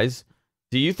 Hello, guys.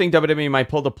 Do you think WWE might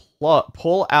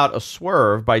pull out a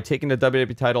swerve by taking the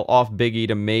WWE title off Big E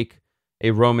to make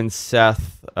a Roman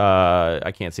Seth?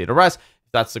 I can't see the rest.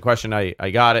 If that's the question,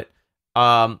 I got it.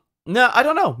 No, I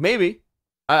don't know. Maybe.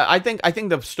 I think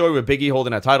the story with Big E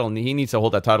holding that title, and he needs to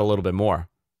hold that title a little bit more,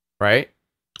 right?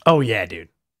 Oh yeah, dude,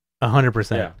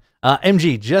 100%.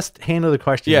 MG, just handle the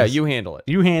questions. Yeah, you handle it.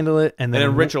 You handle it, and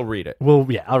then Rich will read it. Well,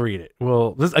 yeah, I'll read it.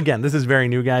 Well, this is very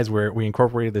new, guys. We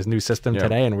incorporated this new system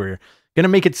today, and we're gonna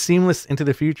make it seamless into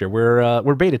the future.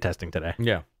 We're beta testing today.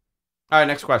 Yeah. All right,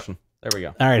 next question. There we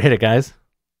go. All right, hit it, guys.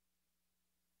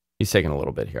 He's taking a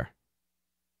little bit here.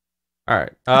 All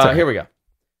right. Here we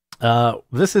go.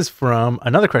 This is from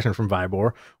another question from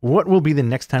Vibor. What will be the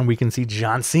next time we can see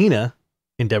John Cena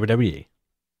in WWE?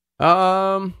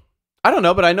 I don't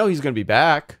know, but I know he's going to be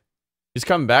back. He's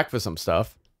coming back for some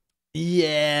stuff.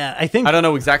 Yeah, I think. I don't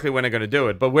know exactly when they're going to do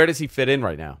it, but where does he fit in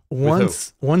right now?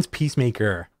 Once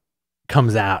Peacemaker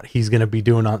comes out, he's going to be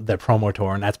doing the promo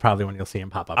tour, and that's probably when you'll see him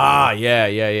pop up.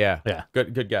 Yeah.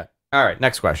 Good get. All right,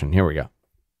 next question. Here we go.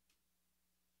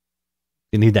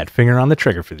 You need that finger on the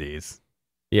trigger for these.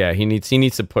 Yeah, he needs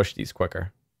to push these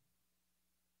quicker.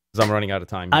 Because I'm running out of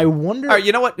time. I wonder. All right,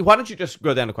 you know what? Why don't you just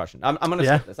go down to question? I'm going to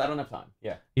skip this. I don't have time.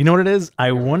 Yeah. You know what it is?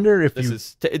 I wonder if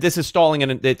this is stalling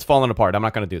and it's falling apart. I'm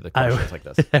not going to do the questions like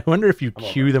this. I wonder if you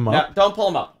queue them up. No, don't pull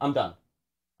them up. I'm done.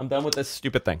 I'm done with this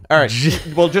stupid thing. All right.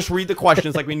 We'll just read the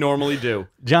questions like we normally do.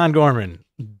 John Gorman,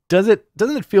 doesn't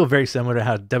it feel very similar to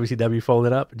how WCW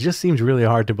folded up? It just seems really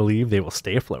hard to believe they will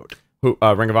stay afloat. Who?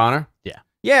 Ring of Honor? Yeah.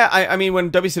 Yeah. I mean,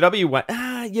 when WCW went,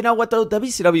 you know what though?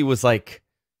 WCW was like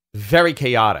very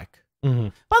chaotic. Mm-hmm.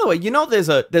 By the way, you know there's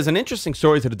an interesting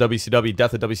story to the WCW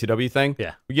death of WCW thing.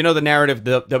 Yeah, you know the narrative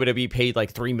the WWE paid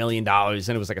like $3 million and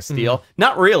it was like a steal. Mm-hmm.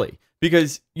 Not really,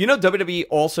 because you know WWE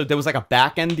also there was like a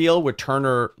back end deal with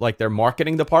Turner, like their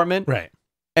marketing department, right?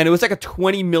 And it was like a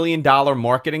 $20 million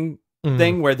marketing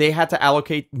thing where they had to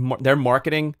allocate their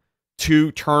marketing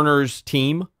to Turner's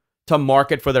team to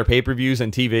market for their pay-per-views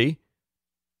and TV.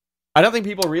 I don't think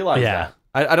people realize that.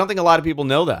 I don't think a lot of people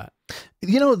know that.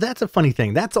 You know, that's a funny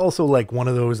thing. That's also like one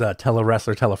of those tell a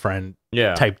wrestler, tell a friend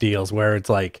type deals where it's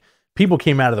like people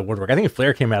came out of the woodwork. I think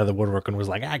Flair came out of the woodwork and was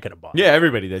like, I could have bought it. Yeah,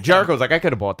 everybody did. Jericho was like, I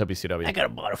could have bought WCW. I could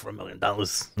have bought it for $1 million.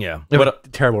 Yeah. What a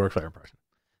terrible Ric Flair impression.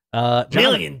 $1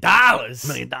 million. $1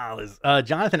 million.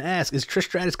 Jonathan asks, is Trish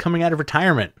Stratus coming out of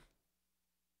retirement?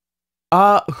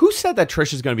 Who said that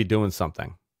Trish is going to be doing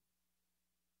something?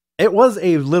 It was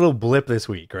a little blip this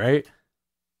week, right?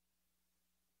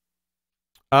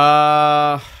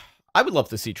 I would love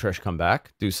to see Trish come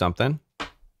back, do something.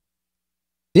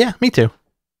 Yeah, me too.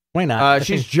 Why not?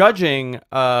 She's judging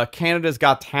Canada's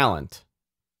Got Talent.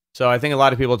 So I think a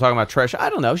lot of people are talking about Trish. I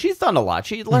don't know. She's done a lot.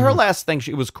 Her last thing,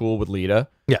 she was cool with Lita.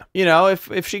 Yeah. You know,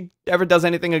 if she ever does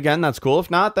anything again, that's cool. If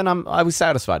not, then I was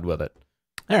satisfied with it.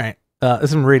 All right.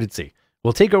 This is rated C.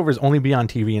 Will takeovers only be on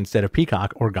TV instead of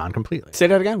Peacock or gone completely? Say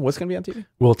that again. What's going to be on TV?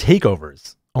 Will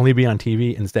takeovers only be on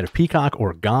TV instead of Peacock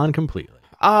or gone completely?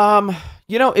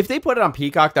 You know, if they put it on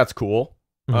Peacock, that's cool.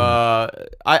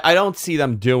 I don't see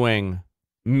them doing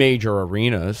major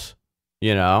arenas,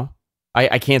 you know.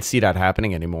 I can't see that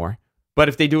happening anymore. But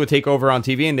if they do a takeover on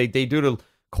TV and they do the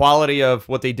quality of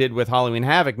what they did with Halloween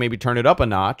Havoc, maybe turn it up a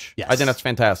notch, I think that's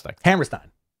fantastic.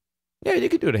 Hammerstein. Yeah, you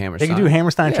could do it at Hammerstein. They could do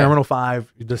Hammerstein, Terminal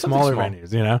 5, the smaller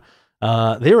venues, you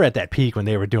know. They were at that peak when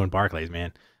they were doing Barclays,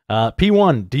 man.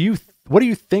 P1, what do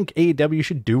you think AEW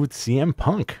should do with CM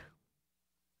Punk?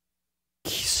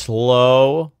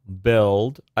 Slow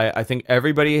build. I think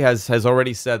everybody has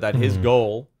already said that his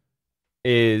goal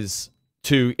is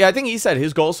to... Yeah, I think he said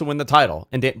his goal is to win the title.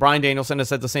 And Bryan Danielson has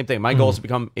said the same thing. My goal is to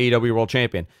become AEW World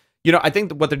Champion. You know, I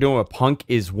think what they're doing with Punk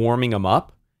is warming him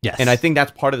up. Yes. And I think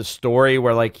that's part of the story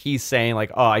where, like, he's saying,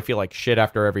 like, oh, I feel like shit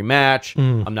after every match.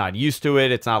 I'm not used to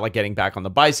it. It's not like getting back on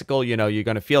the bicycle. You know, you're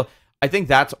going to feel... I think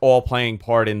that's all playing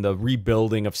part in the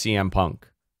rebuilding of CM Punk.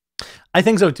 I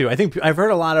think so too. I think I've heard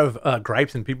a lot of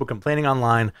gripes and people complaining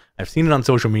online. I've seen it on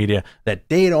social media that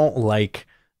they don't like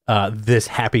this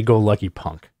happy-go-lucky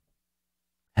Punk.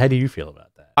 How do you feel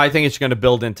about that? I think it's going to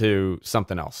build into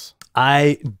something else.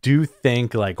 I do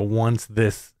think like once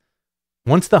the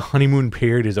honeymoon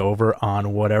period is over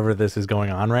on whatever this is going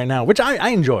on right now, which I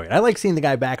enjoy it. I like seeing the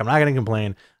guy back. I'm not going to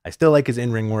complain. I still like his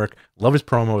in-ring work. Love his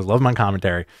promos. Love my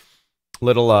commentary.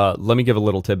 Let me give a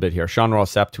little tidbit here. Sean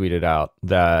Ross Sapp tweeted out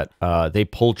that they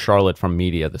pulled Charlotte from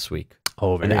media this week.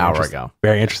 Oh, an hour ago.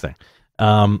 Very interesting.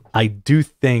 I do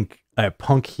think a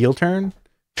Punk heel turn,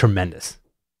 tremendous.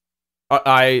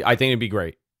 I think it'd be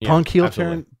great. Yeah, Punk heel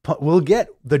turn. We'll get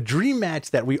the dream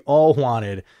match that we all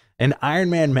wanted, an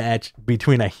Iron Man match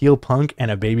between a heel Punk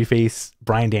and a babyface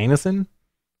Bryan Danielson.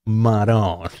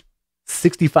 Maron.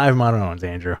 65 Marons,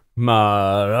 Andrew.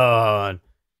 Maron.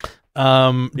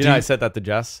 I said that to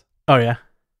Jess. Oh yeah.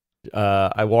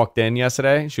 I walked in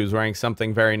yesterday. She was wearing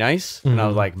something very nice, and I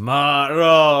was like,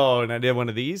 "Maro," and I did one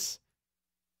of these.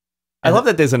 I love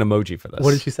that there's an emoji for this.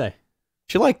 What did she say?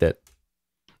 She liked it.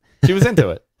 She was into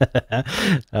it.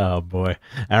 Oh boy!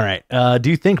 All right. Do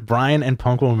you think Bryan and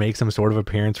Punk will make some sort of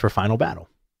appearance for Final Battle?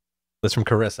 That's from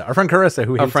Carissa. Our friend Carissa,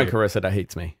 Carissa that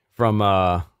hates me from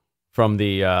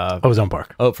the Ozone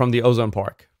Park. Oh, from the Ozone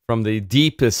Park, from the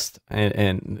deepest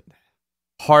and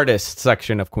hardest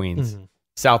section of Queens,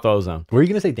 South Ozone. Were you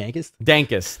going to say dankest?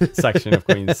 Dankest section of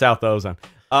Queens, South Ozone.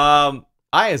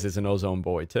 Ayaz is an Ozone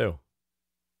boy, too.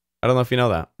 I don't know if you know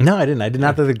that. No, I didn't. I did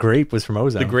not know the Grape was from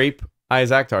Ozone. The Grape, Ayaz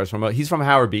Akhtar, he's from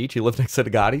Howard Beach. He lived next to the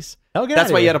Gottis. Oh,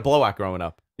 that's why he had a blowout growing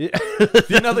up. Yeah. Do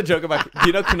you know the joke about, do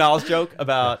you know Kunal's joke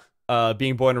about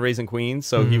being born and raised in Queens?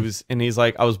 So he's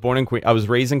like, I was born in Queens, I was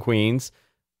raised in Queens,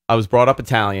 I was brought up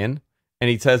Italian, and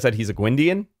he says that he's a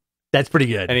Gwindian. That's pretty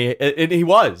good. And he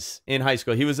was in high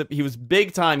school. He was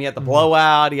big time. He had the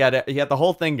blowout. He had the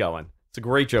whole thing going. It's a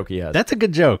great joke he has. That's a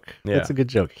good joke. Yeah. That's a good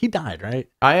joke. He died, right?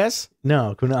 Ayaz?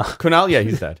 No, Kunal. Kunal, yeah,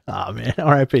 he's dead. Oh man,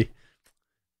 R.I.P.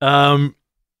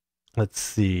 Let's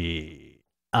see.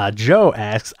 Joe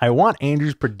asks, I want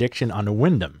Andrew's prediction on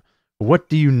Wyndham. What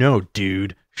do you know,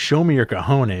 dude? Show me your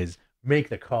cojones. Make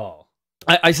the call.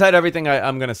 I said everything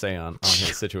I'm going to say on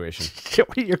his situation. Show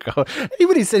me your cojones.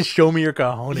 Anybody says show me your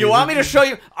cojones. You want me to show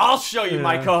you? I'll show you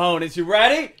my cojones. You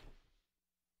ready?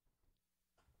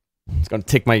 It's going to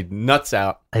take my nuts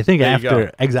out. I think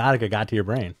after Exotica got to your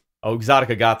brain. Oh,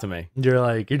 Exotica got to me.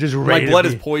 You're just ready. My blood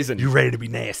is poisoned. You're ready to be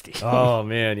nasty. Oh,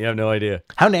 man. You have no idea.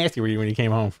 How nasty were you when you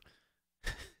came home?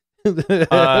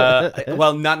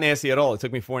 Well, not nasty at all. It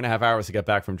took me 4.5 hours to get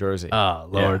back from Jersey. Oh,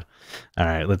 Lord. Yeah. All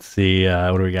right. Let's see.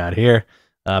 What do we got here?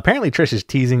 Apparently, Trish is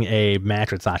teasing a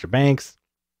match with Sasha Banks.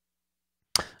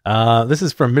 This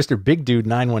is from Mr. Big Dude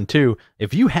 912.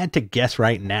 If you had to guess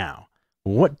right now,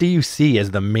 What do you see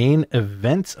as the main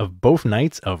events of both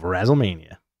nights of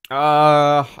WrestleMania?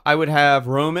 I would have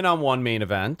Roman on one main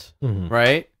event,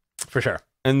 right? For sure.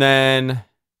 And then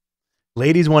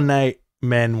ladies one night,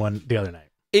 men one the other night.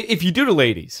 If you do the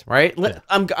ladies, right?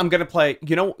 I'm gonna play.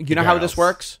 You know how this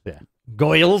works? Yeah.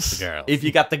 Goils. Girls. If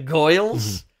you got the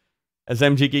goils, as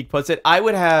MG Geek puts it, I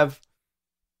would have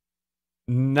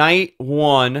night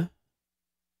one.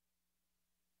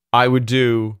 I would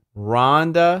do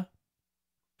Ronda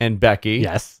and Becky.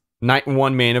 Yes. Night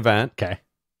one main event. Okay.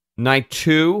 Night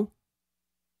two.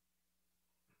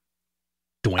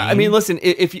 Dwayne. I mean, listen,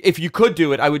 if you could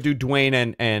do it, I would do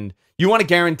Dwayne and you want to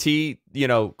guarantee,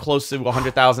 close to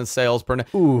 100,000 sales per night.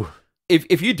 Ooh.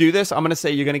 If you do this, I'm going to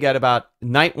say you're going to get about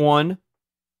night one,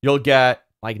 you'll get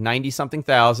like 90 something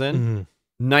thousand.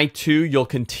 Night two, you'll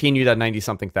continue that 90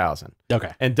 something thousand.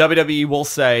 Okay. And WWE will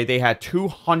say they had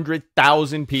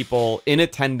 200,000 people in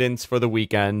attendance for the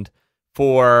weekend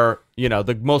for,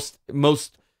 the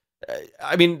most,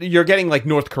 I mean, you're getting like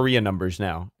North Korea numbers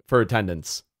now for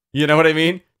attendance. You know what I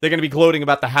mean? They're going to be gloating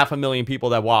about the 500,000 people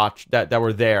that watched that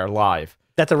were there live.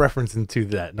 That's a reference into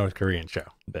that North Korean show.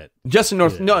 Just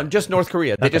North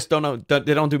Korea. They just don't know.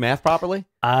 They don't do math properly.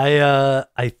 I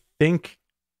think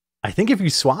if you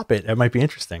swap it, it might be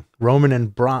interesting. Roman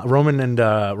and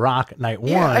Rock night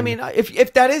one. Yeah, I mean,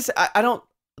 if that is, I don't.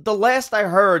 The last I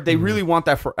heard, they really want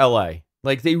that for LA.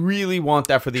 Like they really want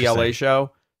that for the LA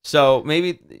show. So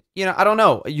maybe I don't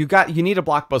know. You need a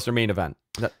blockbuster main event.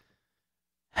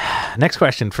 Next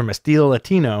question from a Steel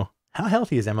Latino. How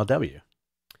healthy is MLW?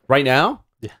 Right now?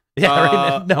 Yeah. Right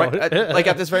now. No. Like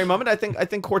at this very moment, I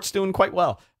think Court's doing quite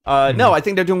well. No, I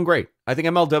think they're doing great. I think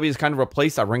MLW has kind of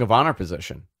replaced that Ring of Honor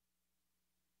position.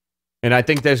 And I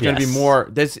think there's going to be more.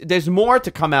 There's more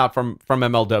to come out from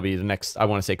MLW the next, I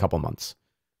want to say, couple months.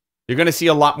 You're going to see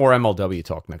a lot more MLW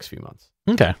talk next few months.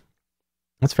 Okay.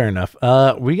 That's fair enough.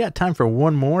 We got time for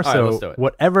one more. All so right, let's do it.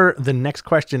 Whatever the next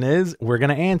question is, we're going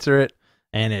to answer it.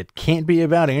 And it can't be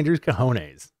about Andrew's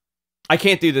cojones. I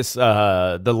can't do this,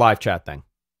 the live chat thing.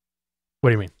 What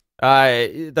do you mean?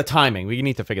 The timing. We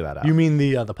need to figure that out. You mean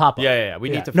the pop-up? Yeah. We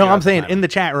need to figure No, out I'm saying timing. in the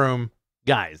chat room,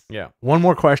 guys. Yeah. One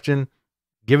more question.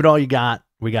 Give it all you got.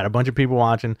 We got a bunch of people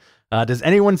watching. Does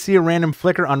anyone see a random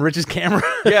flicker on Rich's camera?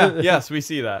 Yes, we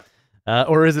see that.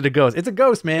 Or is it a ghost? It's a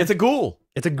ghost, man. It's a ghoul.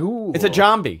 It's a ghoul. It's a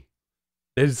zombie.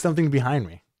 There's something behind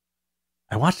me.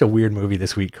 I watched a weird movie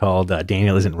this week called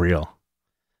Daniel Isn't Real.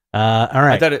 All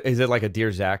right. Is it like a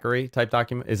Dear Zachary type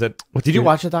document? Is it? What's Did you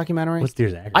watch the documentary? What's Dear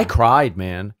Zachary? I cried,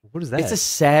 man. What is that? It's the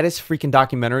saddest freaking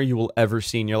documentary you will ever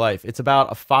see in your life. It's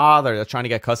about a father that's trying to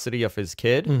get custody of his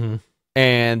kid.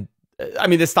 And I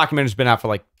mean, this documentary's been out for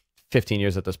like 15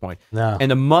 years at this point. No. And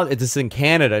the mother, this is in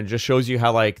Canada, and just shows you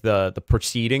how like the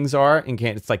proceedings are in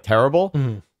Canada. It's like terrible.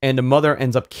 And the mother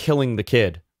ends up killing the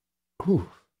kid. Ooh.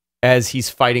 As he's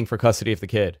fighting for custody of the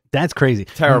kid. That's crazy.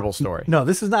 Terrible story. No,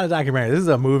 this is not a documentary. This is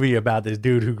a movie about this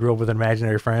dude who grew up with an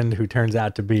imaginary friend who turns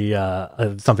out to be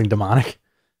something demonic,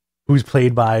 who's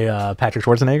played by Patrick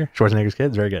Schwarzenegger. Schwarzenegger's kid.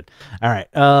 It's very good. All right.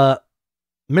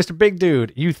 Mr. Big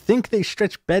Dude, you think they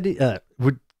stretch Betty?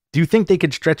 Do you think they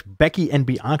could stretch Becky and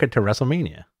Bianca to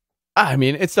WrestleMania? I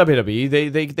mean, it's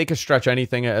WWE. They could stretch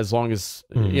anything as long as,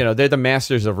 they're the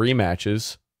masters of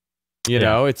rematches. You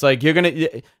know, it's like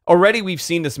already we've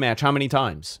seen this match how many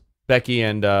times? Becky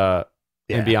and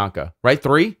Bianca, right?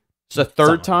 3? It's the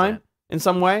third time in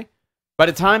some way. By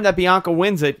the time that Bianca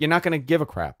wins it, you're not going to give a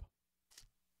crap.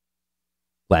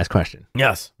 Last question.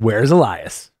 Yes. Where's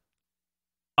Elias?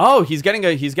 Oh, he's getting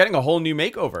a whole new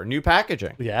makeover, new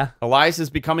packaging. Yeah. Elias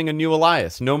is becoming a new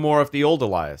Elias. No more of the old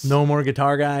Elias. No more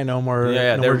guitar guy. No more.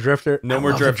 No more Drifter. No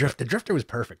more Drifter. The Drifter was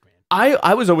perfect, man.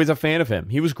 I was always a fan of him.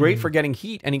 He was great for getting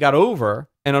heat, and he got over.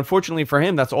 And unfortunately for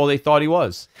him, that's all they thought he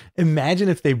was. Imagine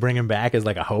if they bring him back as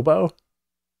like a hobo.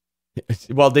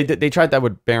 Well, they tried that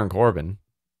with Baron Corbin.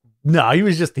 No, he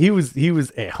was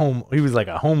like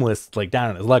a homeless, like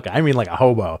down on his luck. I mean, like a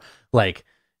hobo, like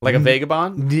a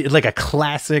vagabond, like a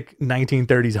classic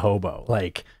 1930s hobo,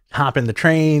 like hopping the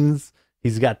trains.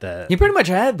 He's got he pretty much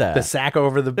had that. The sack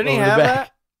over the. Didn't he have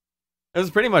that? That was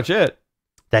pretty much it.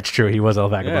 That's true. He was El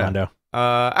Vagabondo.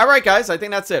 Yeah. All right, guys. I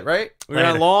think that's it, right? We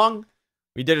ran long.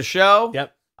 We did a show.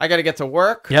 Yep. I got to get to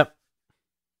work. Yep.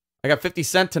 I got 50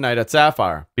 Cent tonight at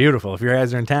Sapphire. Beautiful. If you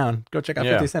guys are in town, go check out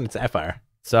 50 Cent at Sapphire.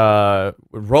 It's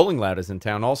Rolling Loud is in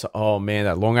town also. Oh, man,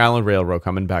 that Long Island Railroad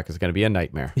coming back is going to be a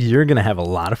nightmare. You're going to have a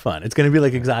lot of fun. It's going to be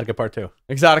like Exotica Part 2.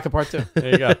 Exotica Part 2. There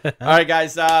you go. All right,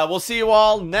 guys. We'll see you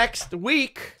all next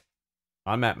week.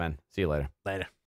 I'm Matt, man. See you later. Later.